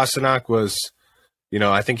 Saw Pasternak was, you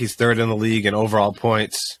know, I think he's third in the league in overall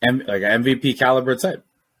points. And like an MVP caliber type.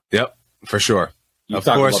 Yep, for sure. Of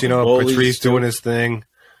course, you know, Patrice doing his thing.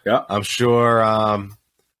 Yeah. I'm sure,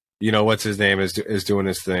 you know, what's his name is doing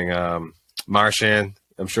his thing. Marchand,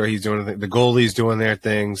 I'm sure he's doing the goalie's doing their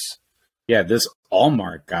things. Yeah, this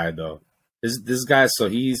Allmark guy, though. This guy, so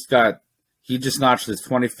he just notched his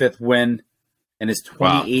 25th win in his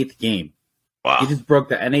 28th game. Wow. He just broke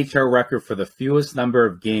the NHL record for the fewest number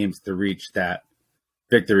of games to reach that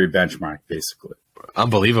victory benchmark, basically.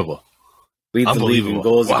 Unbelievable. Leads the league in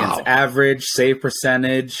goals against average, save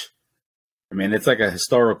percentage. I mean, it's like a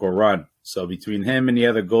historical run. So between him and the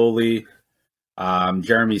other goalie,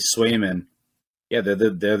 Jeremy Swayman,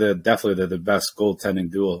 they're definitely the best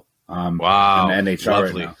goaltending duo. In the NHL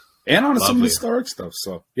right now. And on some historic stuff.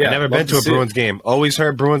 So I've never been to a Bruins game. Always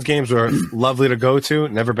heard Bruins games were lovely to go to.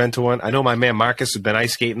 Never been to one. I know my man Marcus has been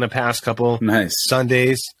ice skating the past couple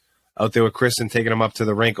Sundays out there with Chris and taking him up to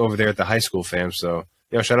the rink over there at the high school, fam. So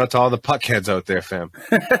shout out to all the puck heads out there, fam.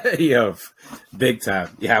 Yo, big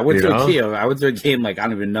time. Yeah, I went to a game like I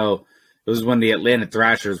don't even know. It was when the Atlanta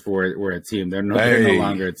Thrashers were a team. They're no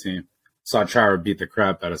longer a team. Saw Chara beat the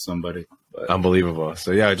crap out of somebody. But. Unbelievable.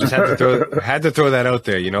 So I just had to throw that out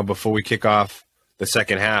there, before we kick off the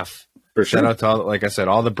second half. For sure. Shout out to all, like I said,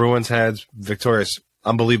 all the Bruins heads, victorious,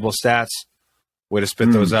 unbelievable stats. Way to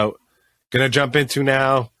spit those out. Gonna jump into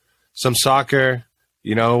now some soccer.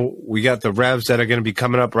 We got the Revs that are going to be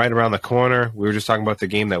coming up right around the corner. We were just talking about the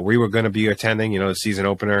game that we were going to be attending, the season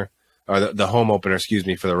opener, or the home opener,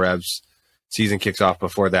 for the Revs. Season kicks off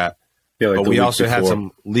before that. But we also had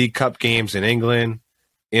some League Cup games in England,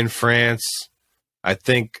 in France. I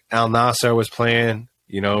think Al Nassr was playing.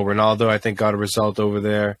 Ronaldo, I think, got a result over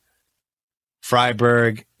there.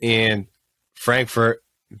 Freiburg and Frankfurt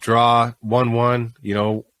draw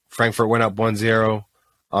 1-1. Frankfurt went up 1-0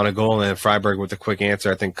 on a goal, and then Freiburg with a quick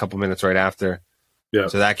answer, I think a couple minutes right after. Yeah.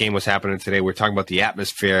 So that game was happening today. We're talking about the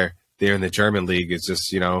atmosphere there in the German league. It's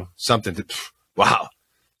just, something to – wow.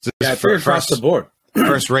 Across the board.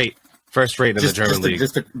 First rate in the German league.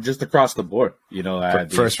 Just across the board,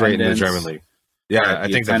 first rate in the German league. Yeah, I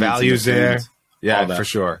think the value's there. Yeah, for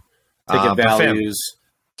sure. Ticket values.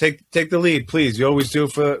 Take the lead, please. You always do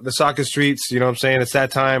for the soccer streets. You know what I'm saying? It's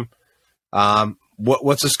that time.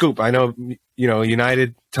 What's the scoop? I know,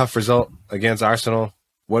 United, tough result against Arsenal.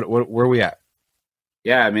 Where are we at?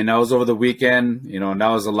 Yeah, I mean, that was over the weekend, and that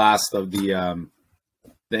was the last of the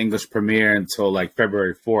English Premier until like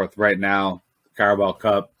February 4th. Right now, Carabao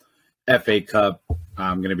Cup, FA Cup,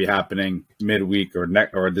 going to be happening midweek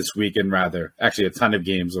or this weekend, rather. Actually, a ton of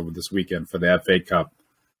games over this weekend for the FA Cup.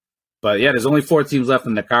 But yeah, there's only 4 teams left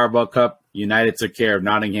in the Carabao Cup. United took care of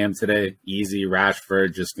Nottingham today. Easy.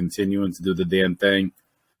 Rashford just continuing to do the damn thing.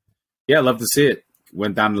 Yeah, love to see it.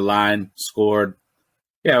 Went down the line, scored.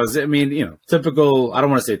 Yeah, it was, typical. I don't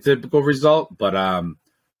want to say typical result, but a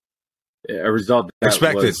result that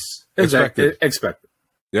expected. Expected.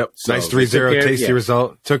 Yep. So nice 3-0 tasty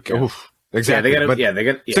result. Exactly.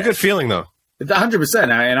 It's a good feeling though. It's 100%.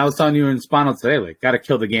 And I was telling you in Spano today, got to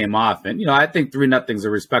kill the game off. And, I think 3-0's a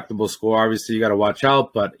respectable score. Obviously, you got to watch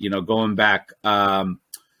out. But, going back to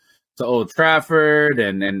Old Trafford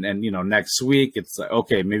and next week, it's like,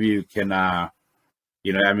 okay, maybe you can,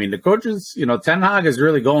 the coaches, Ten Hag is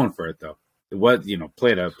really going for it, though. It was,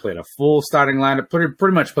 played a full starting lineup,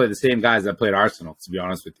 pretty much played the same guys that played Arsenal, to be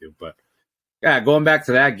honest with you. But, yeah, going back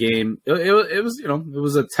to that game, it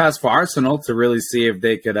was a test for Arsenal to really see if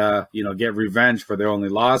they could get revenge for their only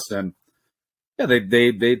loss, and yeah,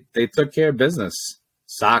 they took care of business.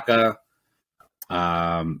 Saka,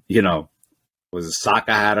 Saka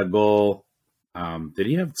had a goal. Did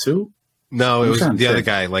he have 2? No, it was the other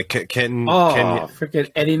guy, like Kenton.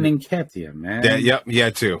 Freaking Eddie Nketiah, man. Yeah, yep, he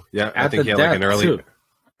had 2. Yeah, I think he had like an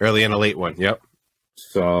early and a late one. Yep.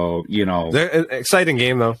 So an exciting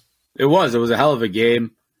game though. It was a hell of a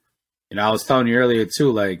game. I was telling you earlier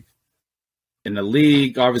too, like in the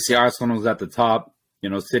league, obviously Arsenal was at the top.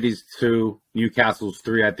 City's 2, Newcastle's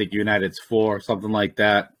 3, I think United's 4, something like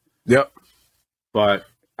that. Yep. But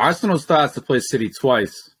Arsenal still has to play City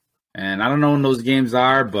twice. And I don't know when those games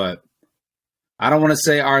are, but I don't want to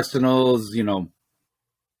say Arsenal's,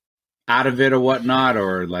 out of it or whatnot,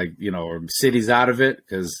 or like, or City's out of it,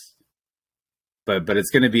 but it's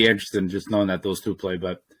going to be interesting just knowing that those 2 play.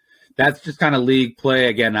 But that's just kind of league play.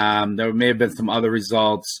 Again, there may have been some other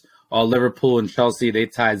results. Liverpool and Chelsea, they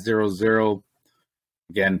tied 0-0.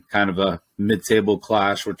 Again, kind of a mid-table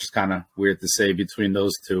clash, which is kind of weird to say between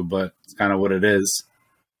those 2, but it's kind of what it is.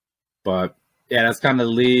 But, yeah, that's kind of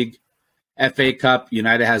the league. FA Cup,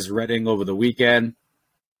 United has Reading over the weekend.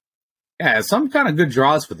 Yeah, some kind of good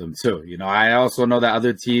draws for them, too. I also know that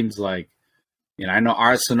other teams like, I know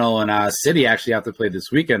Arsenal and City actually have to play this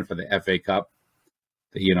weekend for the FA Cup.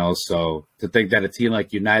 So to think that a team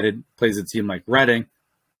like United plays a team like Reading,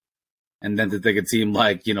 and then to think a team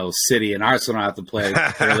like, City and Arsenal have to play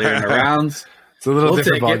earlier in the rounds. It's a little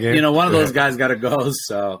different ball game. You know, one of those guys got to go.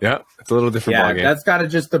 So yeah, it's a little different ball game. That's got to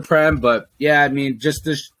just the Prem. But yeah, I mean, just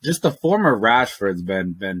the former Rashford's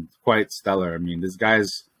been quite stellar. I mean, this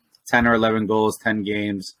guy's 10 or 11 goals, 10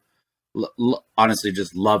 games. Honestly,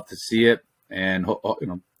 just love to see it, and you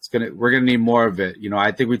know, we're gonna need more of it. You know,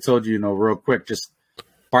 I think we told you, real quick, just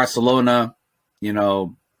Barcelona. You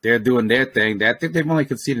know, they're doing their thing. I think they've only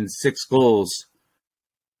conceded 6 goals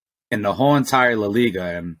in the whole entire La Liga,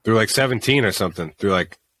 and through like 17 or something. Through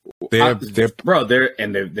like they're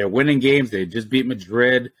winning games. They just beat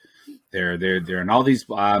Madrid. They're in all these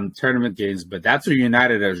tournament games, but that's what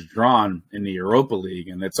United has drawn in the Europa League,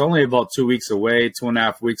 and it's only about 2 weeks away,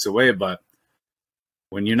 2.5 weeks away. But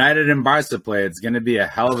when United and Barca play, it's going to be a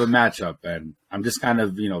hell of a matchup, and I'm just kind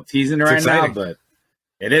of teasing right now, but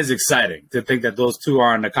it is exciting to think that those two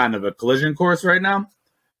are on a kind of a collision course right now.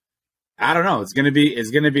 I don't know. It's gonna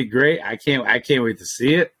be great. I can't wait to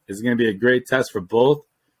see it. It's gonna be a great test for both.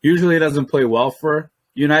 Usually, it doesn't play well for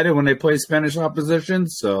United when they play Spanish opposition,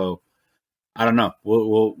 so. I don't know.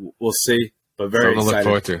 We'll see, but very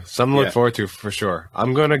excited. Something to look forward to for sure.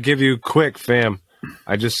 I'm gonna give you quick, fam.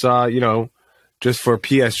 I just saw, just for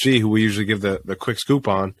PSG, who we usually give the quick scoop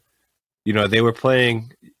on. They were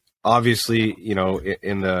playing, obviously,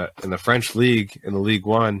 in the French league, in the Ligue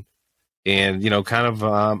 1, and kind of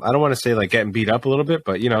I don't want to say like getting beat up a little bit,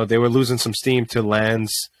 but they were losing some steam to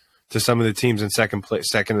Lens, to some of the teams in second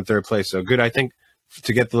and third place. So good, I think,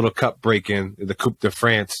 to get the little cup break in, the Coupe de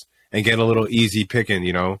France. And get a little easy picking,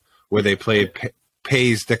 where they played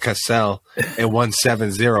Pays de Cassel and won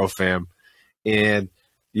 7-0, fam. And,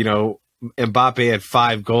 Mbappe had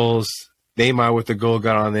 5 goals. Neymar with the goal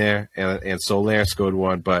got on there, and Soler scored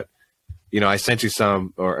 1. But, I sent you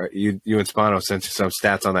some, or you and Spano sent you some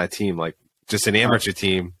stats on that team, like just an amateur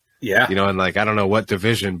team. Yeah. And like, I don't know what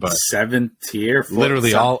division, but 7th tier.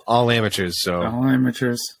 Literally all amateurs. So all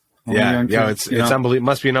amateurs. It's unbelievable. It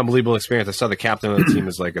must be an unbelievable experience. I saw the captain of the team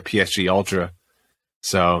is like a PSG Ultra.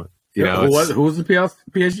 So, who was the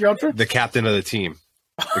PSG Ultra? The captain of the team.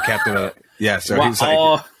 The captain of So he's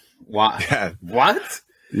like, what? Yeah. What?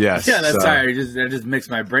 Yes. Yeah, that's sorry. That just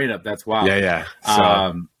mixed my brain up. That's wild. Yeah.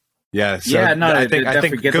 So, I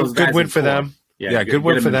think good win for them. Yeah, good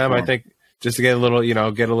win for them. I think just to get a little,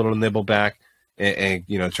 nibble back and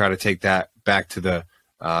try to take that back to the,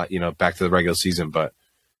 back to the regular season. But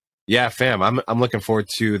yeah, fam, I'm looking forward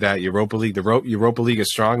to that Europa League. The Europa League is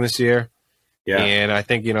strong this year. Yeah. And I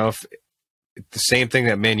think, if the same thing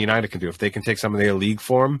that Man United can do, if they can take some of their league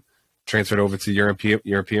form, transfer it over to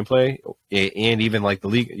European play, and even like the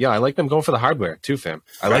league. Yeah, I like them going for the hardware too, fam.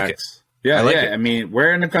 I like it. Yeah, I mean,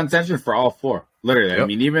 we're in the contention for all 4, literally. Yep. I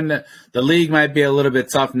mean, even the league might be a little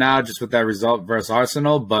bit tough now just with that result versus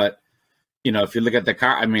Arsenal, but if you look at the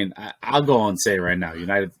car, I mean, I'll go and say right now,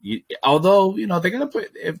 United, although, they're going to play,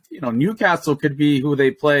 Newcastle could be who they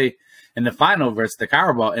play in the final versus the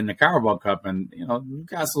Carabao Cup. And,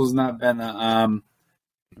 Newcastle's not been,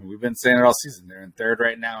 we've been saying it all season. They're in 3rd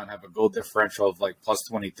right now and have a goal differential of like plus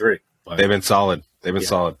 23. But they've been solid.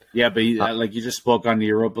 Solid. Yeah, but like you just spoke on the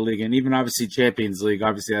Europa League and even obviously Champions League,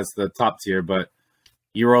 obviously that's the top tier, but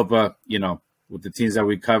Europa, with the teams that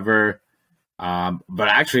we cover, but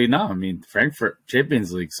actually, no. I mean, Frankfurt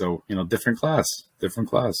Champions League, so different class.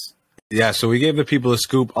 Yeah, so we gave the people a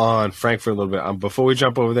scoop on Frankfurt a little bit. Before we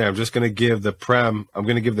jump over there, I'm just going to give the Prem. I'm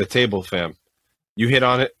going to give the table, fam. You hit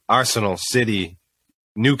on it: Arsenal, City,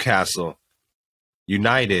 Newcastle,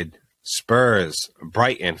 United, Spurs,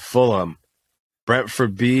 Brighton, Fulham,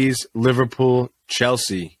 Brentford Bees, Liverpool,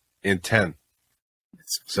 Chelsea in 10th.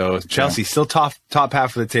 So Chelsea still top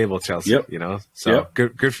half of the table, Chelsea. Yep. So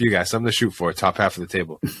good for you guys. Something to shoot for. Top half of the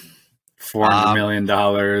table. $400 million,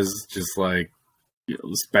 just like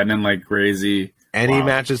spending like crazy. Any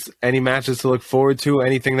matches to look forward to?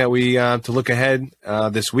 Anything that we to look ahead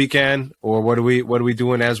this weekend, or what are we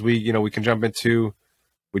doing as we we can jump into?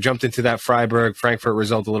 We jumped into that Frankfurt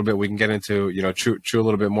result a little bit. We can get into chew a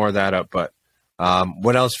little bit more of that up. But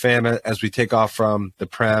what else, fam? As we take off from the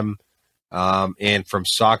Prem. And from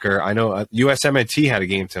soccer, I know USMNT had a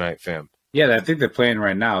game tonight, fam. Yeah, I think they're playing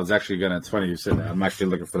right now. It's actually it's funny you said that. I'm actually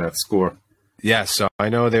looking for that score. Yeah, so I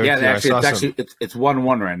know they're. Yeah, it's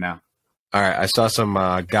 1-1 right now. All right, I saw some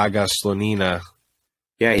Gaga Slonina.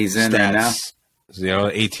 Yeah, he's in there now.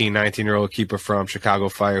 18, 19-year-old keeper from Chicago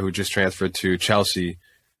Fire who just transferred to Chelsea.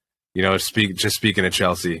 Speaking of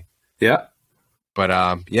Chelsea. Yeah.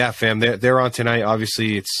 But yeah, fam, they're on tonight.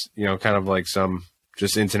 Obviously, it's kind of like some.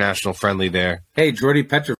 Just international friendly there. Hey, Jordi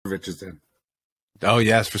Petrovic is in. Oh,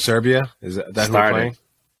 yes, for Serbia? Is that who we're playing?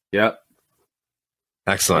 Yep.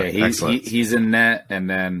 Excellent. Yeah, excellent. He's in net, and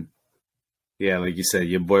then, Yeah, like you said,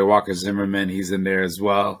 your boy Walker Zimmerman, he's in there as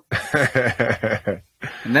well.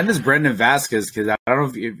 And then there's Brendan Vasquez, because I don't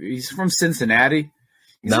know if he's from Cincinnati.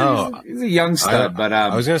 He's a young stud, but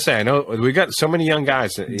I was gonna say, I know we got so many young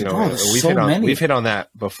guys. You know, we've hit on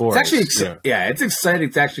that before. It's actually it's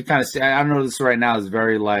exciting to actually kind of see. I don't know, this right now is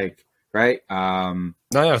very right. No,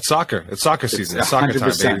 it's soccer. It's soccer season. It's soccer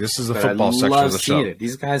time, baby. This is the football section of the show.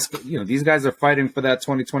 These guys are fighting for that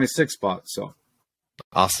 2026 spot. So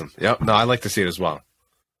awesome. Yep. No, I like to see it as well.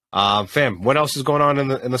 Fam, what else is going on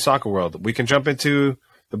in the soccer world? We can jump into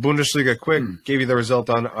the Bundesliga quick. Gave you the result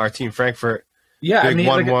on our team, Frankfurt. Yeah, big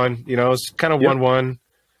 1-1. You know, it's kind of 1-1.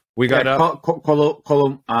 We got up.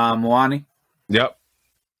 Moani. Yep.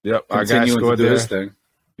 Our guy scored there. His thing.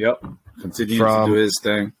 Yep. Continuing to do his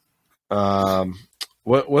thing.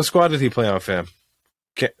 What squad did he play on, fam?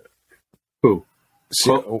 Who?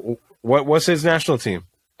 What's his national team?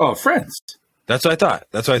 Oh, France. That's what I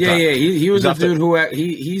thought. Yeah. He was the dude who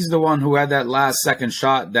he's the one who had that last second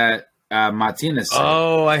shot that Martinez said.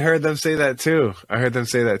 Oh, I heard them say that too. In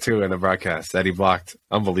the broadcast that he blocked.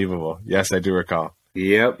 Unbelievable. Yes, I do recall.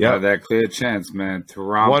 Yep. That clear chance, man.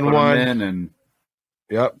 Thuram put him in and.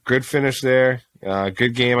 Yep. Good finish there.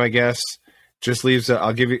 Good game, I guess. Just leaves.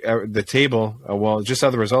 I'll give you the table. Well, just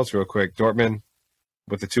other results real quick. Dortmund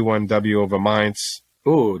with the 2-1 W over Mainz.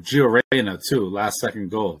 Ooh, Gio Reyna too. Last second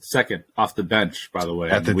goal. Second off the bench, by the way.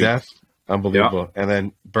 At the death. Unbelievable. Yep. And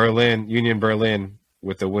then Union Berlin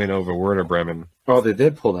with the win over Werder Bremen. Oh, they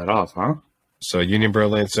did pull that off, huh? So Union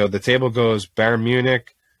Berlin. So the table goes Bayern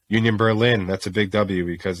Munich, Union Berlin. That's a big W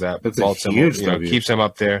because that's vaults him, keeps him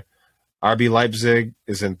up there. RB Leipzig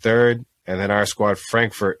is in third, and then our squad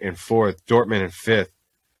Frankfurt in fourth, Dortmund in fifth,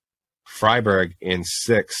 Freiburg in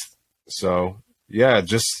sixth. So yeah,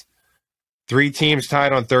 just 3 teams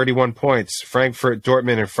tied on 31 points: Frankfurt,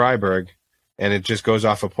 Dortmund, and Freiburg, and it just goes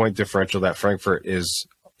off a point differential that Frankfurt is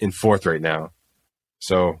in fourth right now.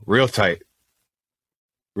 So real tight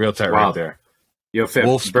right there. Yo,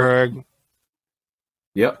 Wolfsburg.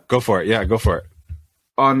 Yep. Go for it. Yeah, go for it.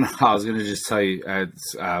 I was going to just tell you,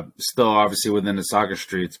 it's still obviously within the soccer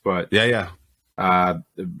streets, but yeah.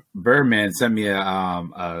 Birdman sent me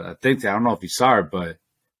a thing. I don't know if you saw it, but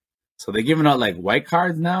so they're giving out like white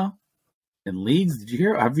cards now in leagues. Did you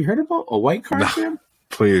hear? Have you heard about a white card? No,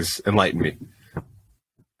 please enlighten me.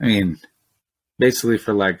 I mean, basically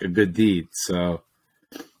for like a good deed. So,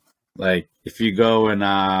 like if you go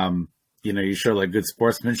and you show like good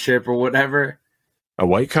sportsmanship or whatever, a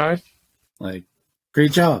white card, like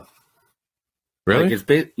great job. Really? Like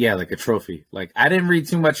it's like a trophy. Like I didn't read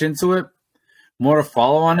too much into it, more to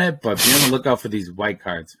follow on it, but be on the lookout for these white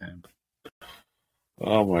cards, man.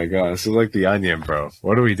 Oh my god, this is like the Onion, bro.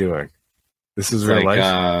 What are we doing? This is real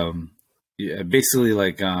life. Basically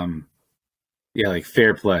like like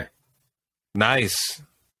fair play. Nice.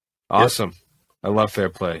 Awesome. Yep. I love fair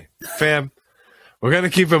play. Fam, we're going to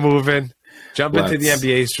keep it moving. Jump into the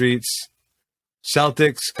NBA streets.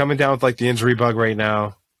 Celtics coming down with like the injury bug right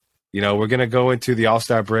now. You know, we're going to go into the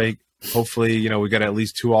All-Star break. Hopefully, we got at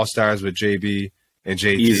least 2 All-Stars with JB and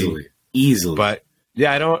JT. Easily. But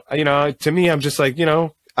yeah, I don't, to me, I'm just like, I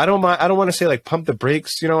don't want to say like pump the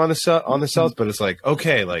brakes, on the Celtics, but it's like,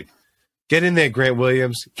 okay, like get in there, Grant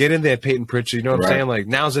Williams, get in there, Peyton Pritchard. You know what I'm saying? Like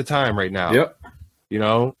now's the time right now.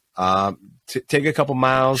 Yep. Take a couple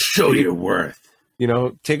miles. Show your worth.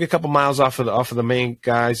 Take a couple miles off of the main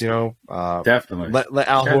guys. Definitely. Let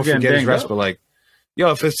Al Horford get his rest. But like,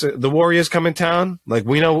 if it's the Warriors come in town, like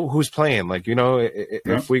we know who's playing. Like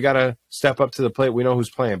if we gotta step up to the plate, we know who's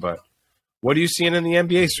playing. But what are you seeing in the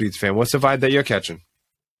NBA streets, fam? What's the vibe that you're catching?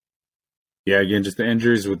 Yeah, again, just the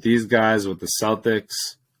injuries with these guys, with the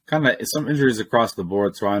Celtics. Kind of some injuries across the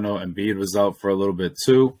board. So I know Embiid was out for a little bit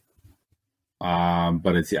too.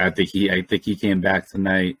 But I think he came back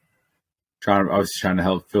tonight, trying to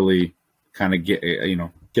help Philly kind of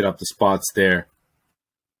get up the spots there.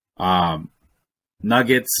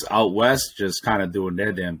 Nuggets out west just kind of doing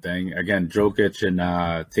their damn thing. Again, Jokic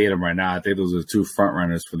and Tatum right now. I think those are the 2 front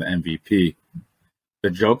runners for the MVP. The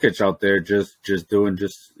Jokic out there just doing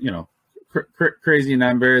crazy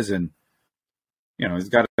numbers, and he's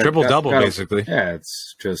got a triple-double basically. Yeah,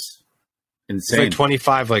 it's just insane. It's like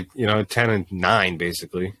 25, 10 and 9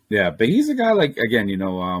 basically. Yeah, but he's a guy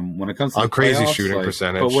when it comes to crazy playoffs, shooting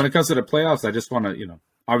percentage. But when it comes to the playoffs, I just want to,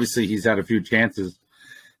 obviously he's had a few chances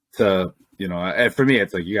to, for me,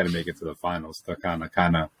 it's like you got to make it to the finals to kind of,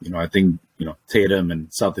 I think, Tatum and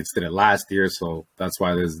Celtics did it last year, so that's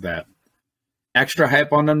why there's that extra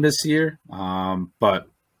hype on them this year. But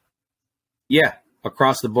yeah,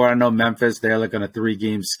 across the board, I know Memphis, they're like on a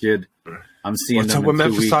 3-game skid. I'm seeing What's them up with in 2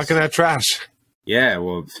 Memphis weeks. talking that trash? Yeah,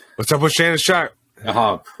 well, what's up with Shannon Sharpe?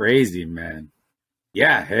 Oh, crazy, man.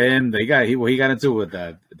 Yeah, him. He got into with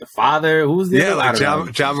the father. Who's the like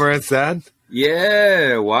John Morant's dad.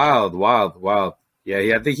 Yeah, wild.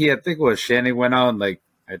 Yeah, I think what Shannon went out and, like,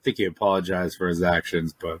 I think he apologized for his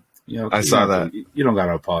actions, but I saw that. You don't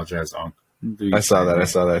gotta apologize, Unc. I saw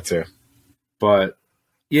that too. But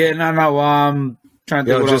yeah, no. Trying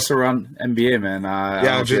to think what else around NBA,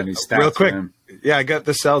 man. Just real quick. Man. Yeah, I got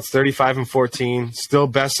the Celtics 35-14, still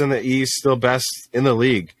best in the East, still best in the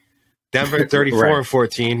league. Denver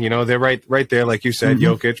 34-14. They're right there, like you said,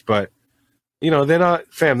 Jokic. But they're not,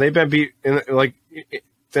 fam. They've been beat.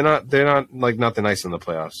 They're not like nothing nice in the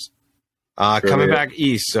playoffs. Coming back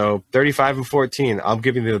East, so 35-14. I'll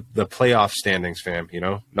give you the playoff standings, fam.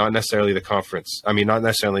 Not necessarily the conference. I mean, not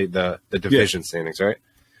necessarily the division standings, right?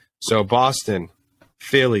 So Boston,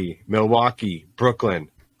 Philly, Milwaukee, Brooklyn,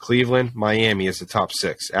 Cleveland, Miami is the top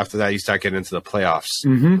 6. After that, you start getting into the playoffs,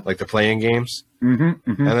 like the play-in games. And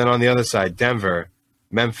then on the other side, Denver,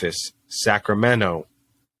 Memphis, Sacramento,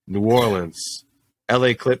 New Orleans,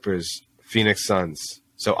 LA Clippers, Phoenix Suns.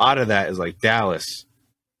 So out of that is like Dallas,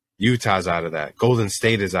 Utah's out of that. Golden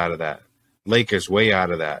State is out of that. Lakers way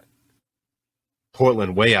out of that.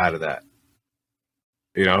 Portland way out of that.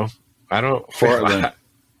 I don't. Portland.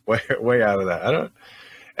 way out of that. I don't.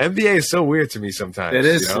 NBA is so weird to me sometimes. It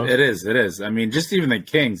is. It is. I mean, just even the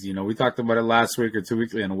Kings. We talked about it last week or 2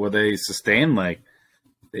 weeks ago. And will they sustain? Like,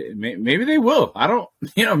 maybe they will. I don't.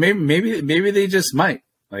 Maybe they just might.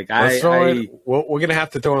 Like, we're gonna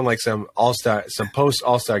have to throw in like some post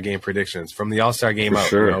All-Star game predictions from the All-Star game out.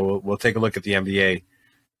 Sure. We'll take a look at the NBA,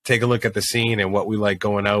 take a look at the scene and what we like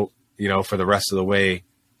going out. For the rest of the way,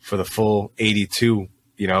 for the full 82.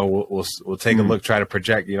 We'll take a look, try to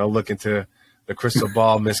project. Look into the crystal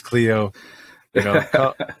ball, Miss Cleo.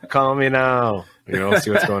 Call me now. See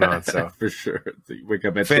what's going on. So for sure, you wake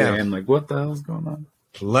up at 2 a.m. like, what the hell's going on?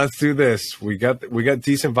 Let's do this. We got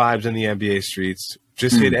decent vibes in the NBA streets.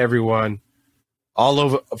 Just hit everyone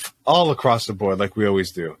all across the board, like we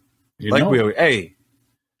always do. Hey,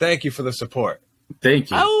 thank you for the support. Thank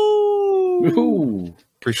you. Oh,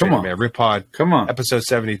 appreciate it, man. Rip Pod. Come on. Episode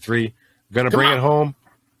 73. Gonna bring it home.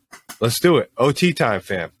 Let's do it. OT time,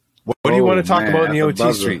 fam. What do you want to talk about in the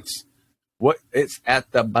OT streets? It's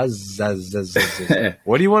at the buzz.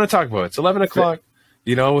 What do you want to talk about? It's 11 o'clock.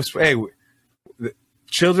 Hey, the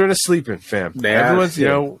children are sleeping, fam. Everyone's,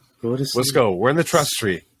 let's go. We're in the trust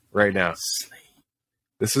tree right now.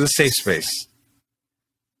 This is a safe space.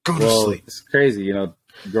 Go to sleep. It's crazy,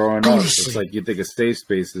 growing up, it's like you think of safe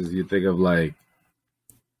spaces, you think of like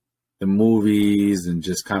the movies and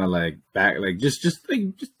just kind of like back, like just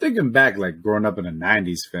thinking back, like growing up in the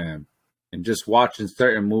 90s, fam, and just watching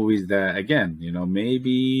certain movies that, again, maybe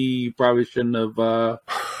you probably shouldn't have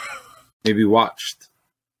maybe watched.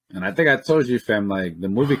 And I think I told you, fam, like the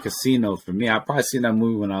movie Casino, for me, I probably seen that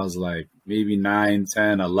movie when I was like maybe 9,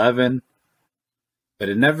 10, 11. But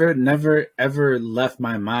it never, ever left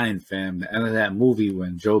my mind, fam. The end of that movie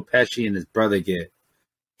when Joe Pesci and his brother get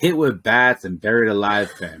hit with bats and buried alive,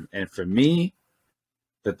 fam. And for me,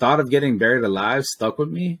 the thought of getting buried alive stuck with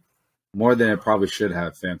me more than it probably should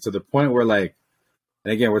have, fam. To the point where, like,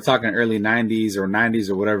 and again, we're talking early 90s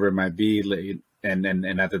or whatever it might be, like, and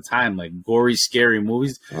at the time, like, gory, scary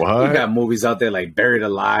movies. What? We got movies out there like Buried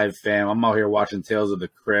Alive, fam. I'm out here watching Tales of the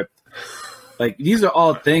Crypt. Like, these are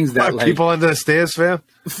all things that, like, people under the stairs, fam.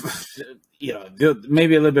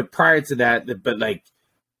 Maybe a little bit prior to that, but like,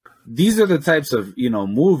 these are the types of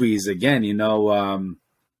movies. Again,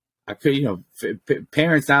 I could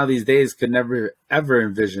parents now these days could never ever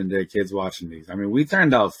envision their kids watching these. I mean, we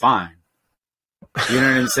turned out fine. You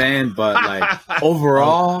know what I'm saying? But like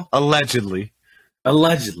overall, allegedly,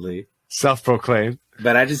 self-proclaimed.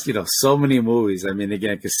 But I just so many movies. I mean,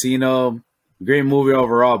 again, Casino. Great movie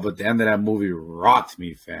overall, but the end of that movie rocked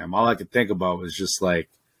me, fam. All I could think about was just like,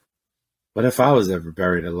 what if I was ever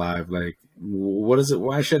buried alive? Like, what is it?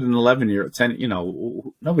 Why should an 11-year-old, 10,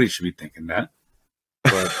 nobody should be thinking that.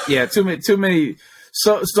 But yeah, too many,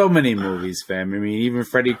 so many movies, fam. I mean, even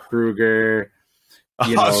Freddy Krueger,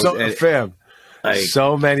 fam. Like,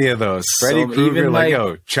 so many of those. Freddy Krueger, like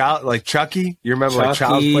Chucky. You remember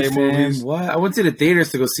Chucky, like Child's Play movies? What? I went to the theaters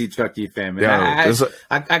to go see Chucky, fam. And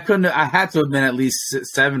I couldn't. I had to have been at least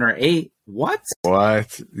 7 or 8. What?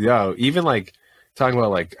 Yo, even like talking about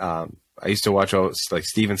like I used to watch all like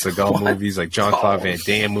Steven Seagal movies, like Jean-Claude Van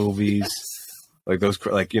Damme movies, like those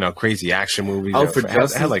like crazy action movies. Oh, for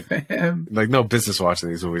Justice, I had like no business watching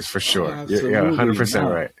these movies for sure. Yeah,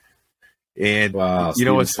 100% right. And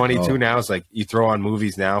what's funny too now is like you throw on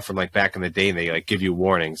movies now from like back in the day and they like give you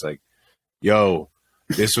warnings like, yo,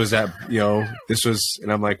 This was at,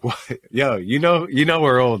 and I'm like, what? Yo,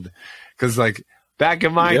 we're old. Cause like back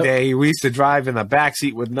in my day, we used to drive in the back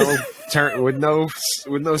seat with no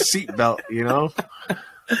seat belt,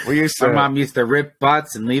 We used to. My mom used to rip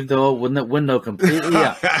butts and leave the window completely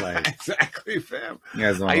up. Like, exactly, fam.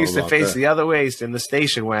 I used to face the other ways in the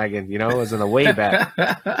station wagon, it was in the way back.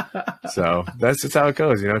 So that's just how it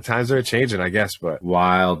goes. Times are changing, I guess, but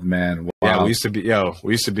wild, man. Wild. Yeah,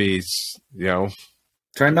 we used to be,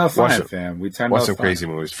 turned out fine, fam. We turned out some fine. Crazy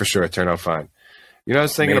movies for sure. It turned out fine. I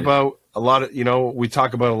was thinking about a lot of, we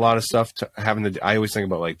talk about a lot of stuff I always think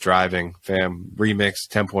about like driving, fam, remix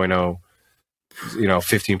 10.0.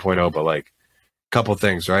 15.0, but like a couple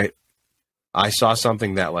things, right? I saw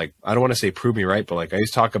something that like, I don't want to say prove me right, but like I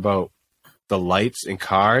used to talk about the lights in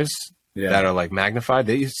cars that are like magnified.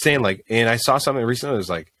 They used to saying like, and I saw something recently that was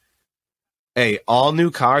like, hey, all new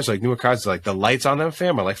cars, like newer cars, like the lights on them,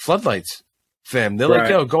 fam, are like floodlights, fam. They're like,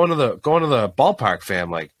 yo, going to the ballpark, fam.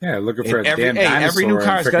 Like, yeah, looking for a damn dinosaur. Every new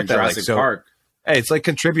car's got that. Jurassic like, so, Park. Hey, it's like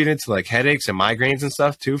contributing to like headaches and migraines and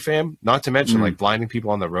stuff too, fam. Not to mention like blinding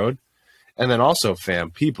people on the road. And then also, fam,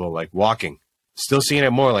 people like walking, still seeing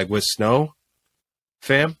it more like with snow,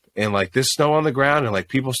 fam, and like this snow on the ground and like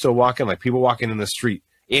people still walking, like people walking in the street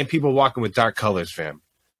and people walking with dark colors, fam.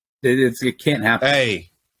 It can't happen.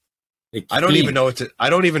 Hey, I don't even know what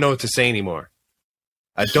to say anymore.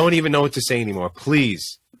 I don't even know what to say anymore.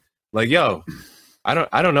 Please, like, yo, I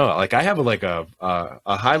don't know. Like, I have like a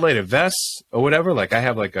highlighted vest or whatever. Like, I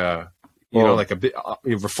have like a. Like a bit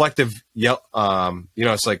reflective yell.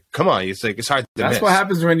 It's like, come on, it's like it's hard to That's miss. What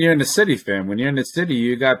happens when you're in the city, fam. When you're in the city,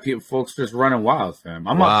 you got folks just running wild, fam.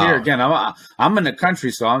 I'm up here again. I'm in the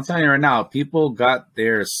country, so I'm telling you right now, people got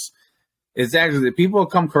theirs. It's actually people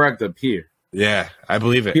come correct up here. Yeah, I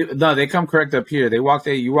believe it. No, they come correct up here. They walk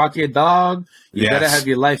there. You walk your dog. You better have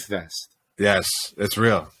your life vest. Yes, it's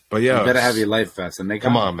real. But yo, you better have your life vest. And they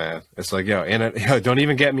come on, man. It's like don't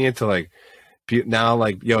even get me into like. Now,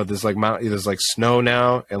 like, there's like snow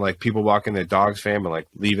now, and like people walking their dogs, fam, and like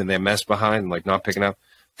leaving their mess behind, and like not picking up.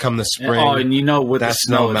 Come the spring, and with that the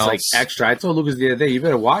snow, it's melts. like extra. I told Lucas the other day, you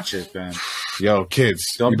better watch it, fam. Yo, kids,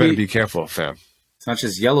 you better be careful, fam. It's not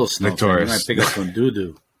just yellow snow. Victorious. You might pick up some doo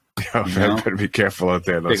doo. Yo, fam, better be careful out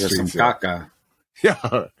there. Pick up some caca.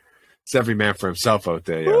 Yeah, it's every man for himself out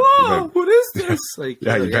there. Yeah, whoa, what is this? Like,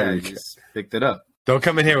 you just picked it up. Don't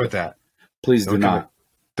come in here with that. Please do not.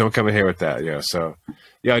 Don't come in here with that, So,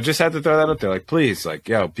 I just had to throw that out there. Like, please, like,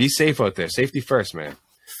 be safe out there. Safety first, man.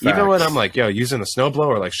 Facts. Even when I'm like, using the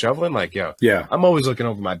snowblower, like shoveling, like, I'm always looking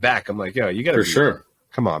over my back. I'm like, you gotta for sure.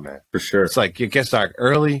 Come on, man. For sure. It's like it gets dark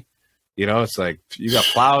early. It's like you got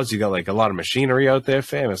plows, you got like a lot of machinery out there,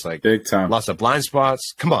 fam. It's like big time. Lots of blind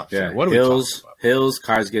spots. Come on, yeah. Fam. What are hills,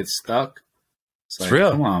 cars get stuck. It's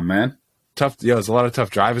real. Come on, man. Tough. There's a lot of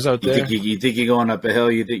tough drivers out there. You think you're going up a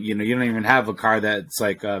hill. You think you don't even have a car that's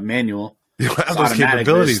like manual. You don't have those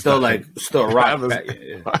capabilities. Still rock.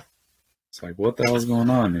 It's like, what the hell's going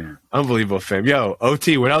on here? Unbelievable, fam. Yo,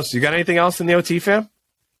 OT. What else? You got anything else in the OT, fam?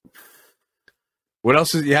 What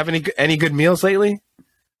else? You have any good meals lately?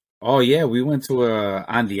 Oh yeah, we went to a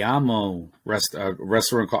Andiamo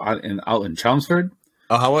restaurant out in Chelmsford.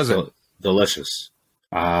 Oh, how was it? Delicious.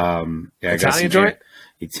 Italian joint.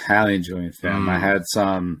 Italian joint, fam. I had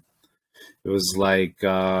some. It was like,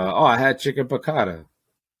 I had chicken piccata.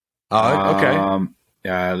 Oh, okay.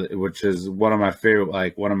 Yeah, which is one of my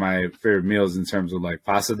favorite meals in terms of like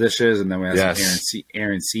pasta dishes, and then we had some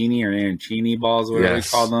arancini or arancini balls, whatever we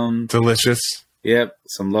call them. Delicious. Yep,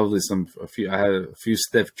 I had a few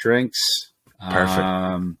stiff drinks.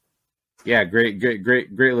 Perfect. Yeah, great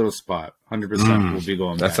little spot. 100% we'll be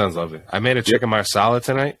going back. That sounds lovely. I made a chicken marsala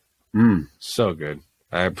tonight. So good.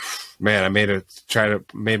 I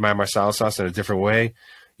made my marsala sauce in a different way.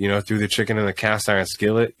 Threw the chicken in the cast iron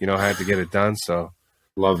skillet. I had to get it done. So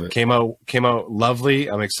love it. Came out lovely.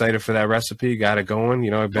 I'm excited for that recipe. Got it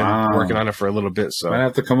going. I've been working on it for a little bit. So might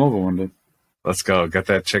have to come over one day. Let's go. Got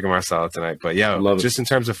that chicken marsala tonight. But just in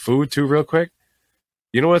terms of food too, real quick.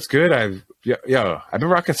 You know what's good? I've been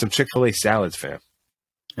rocking some Chick-fil-A salads, fam.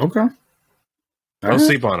 Okay. Don't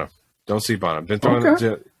sleep on them. Been throw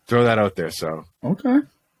that out there. So okay.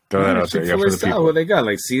 Throw that out there. For the people. What they got?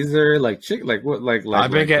 Like Caesar, like chick, like what? Like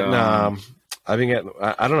I've been getting. I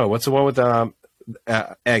don't know what's the one with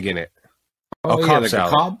egg in it. Cobb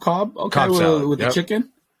salad. Cobb. Okay, Cobb salad. with the chicken.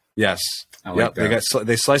 Yes. I like that.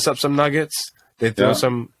 They slice up some nuggets. They throw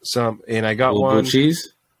some, and I got one blue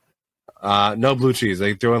cheese. No blue cheese.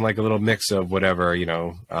 They throw in like a little mix of whatever,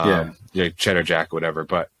 cheddar jack, whatever.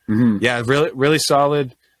 But really, really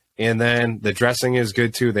solid. And then the dressing is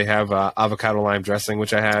good too. They have avocado lime dressing,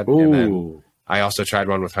 which I had. Ooh. And then I also tried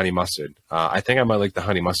one with honey mustard. I think I might like the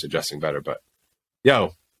honey mustard dressing better, but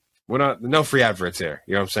yo, no free adverts here.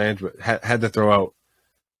 You know what I'm saying? Had to throw out.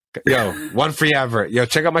 Yo, one free advert. Yo,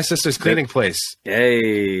 check out my sister's cleaning place.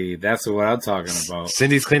 Hey, that's what I'm talking about.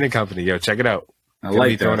 Cindy's Cleaning Company. Yo, check it out. I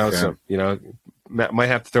like that. Throwing out some, might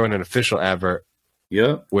have to throw in an official advert.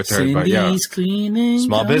 Yep. With her, Cindy's Cleaning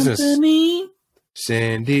small Company. Business.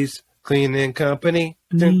 Cindy's Cleaning Company.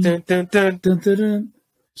 Dun, dun, dun, dun. Dun, dun, dun.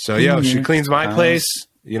 So, yo, she cleans my place.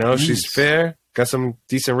 Nice. She's fair. Got some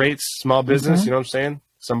decent rates. Small business. You know what I'm saying?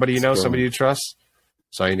 Somebody somebody you trust.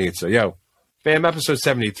 That's all you need. So, yo. Fam, episode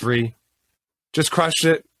 73. Just crushed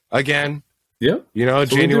it again. Yep.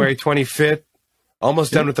 January 25th.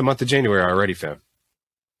 Almost done with the month of January already, fam.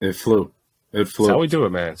 It flew. That's how we do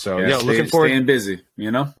it, man. So, looking forward. Staying busy,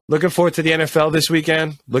 Looking forward to the NFL this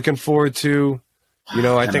weekend. Looking forward to,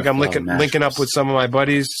 I think I'm linking up with some of my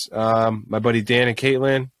buddies. My buddy Dan and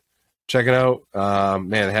Caitlin. Checking out. Man,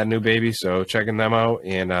 they had a new baby, so checking them out.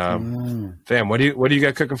 And, fam, what do you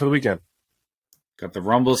got cooking for the weekend? Got the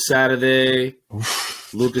Rumble Saturday.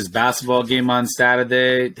 Lucas basketball game on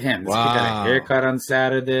Saturday. Damn, this kid got a haircut on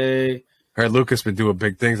Saturday. Heard Lucas been doing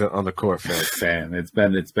big things on the court, fam. It's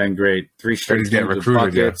been great. 3 straight games getting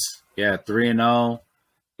recruited, buckets. Yeah, 3-0.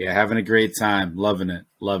 Yeah, having a great time. Loving it.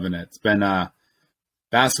 It's been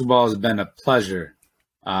basketball has been a pleasure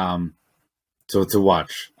to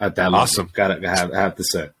watch at that level. Awesome. Gotta have to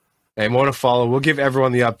say. Hey, more to follow. We'll give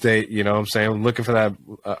everyone the update. You know what I'm saying? I'm looking for that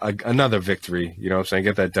another victory. You know what I'm saying?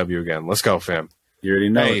 Get that W again. Let's go, fam. You already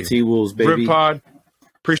know. Hey, T-Wolves, baby. Rip Pod.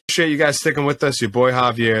 Appreciate you guys sticking with us. Your boy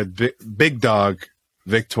Javier, big dog,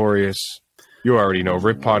 victorious. You already know.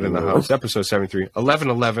 Rip Pod in the house. Episode 73.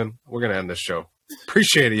 11/11. We're going to end this show.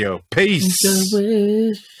 Appreciate it, yo. Peace.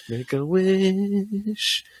 Make a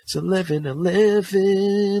wish. It's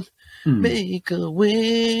 11/11. Make a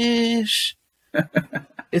wish.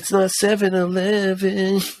 It's not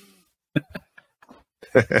 7-Eleven.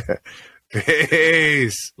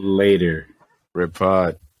 Peace. Later. Rip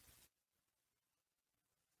Pod.